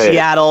going to go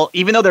Seattle.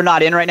 Even though they're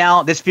not in right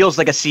now, this feels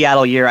like a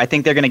Seattle year. I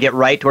think they're going to get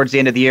right towards the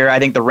end of the year. I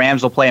think the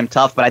Rams will play them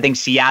tough, but I think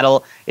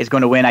Seattle is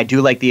going to win. I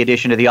do like the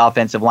addition to the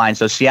offensive line.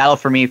 So Seattle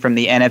for me from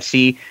the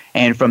NFC,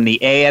 and from the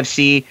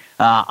AFC,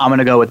 I'm going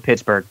to go with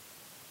Pittsburgh.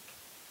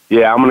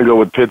 Yeah, I'm going to go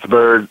with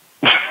Pittsburgh.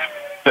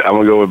 I'm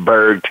going to go with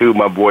Berg, too,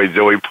 my boy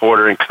Joey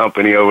Porter and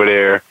company over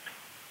there.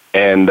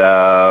 And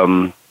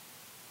I'll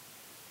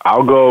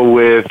go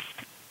with,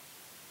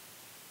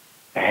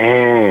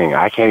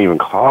 I can't even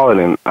call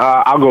it.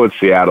 I'll go with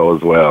Seattle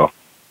as well.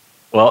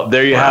 Well,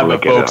 there you have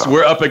it, folks.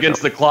 We're up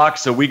against the clock,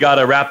 so we got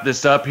to wrap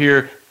this up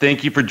here.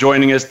 Thank you for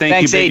joining us.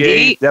 Thanks, you, Big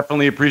A.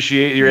 Definitely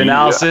appreciate your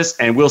analysis,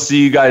 and we'll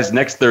see you guys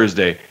next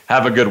Thursday.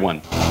 Have a good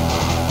one.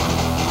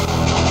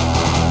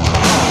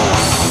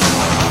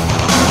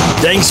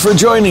 Thanks for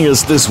joining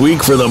us this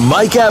week for the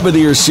Mike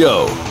Abadir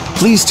Show.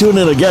 Please tune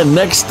in again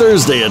next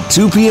Thursday at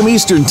 2 p.m.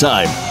 Eastern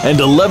Time and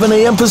 11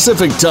 a.m.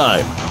 Pacific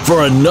Time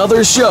for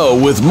another show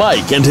with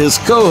Mike and his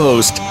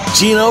co-host,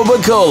 Gino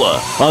Bacola,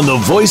 on the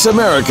Voice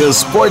America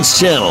Sports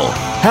Channel.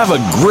 Have a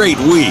great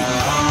week.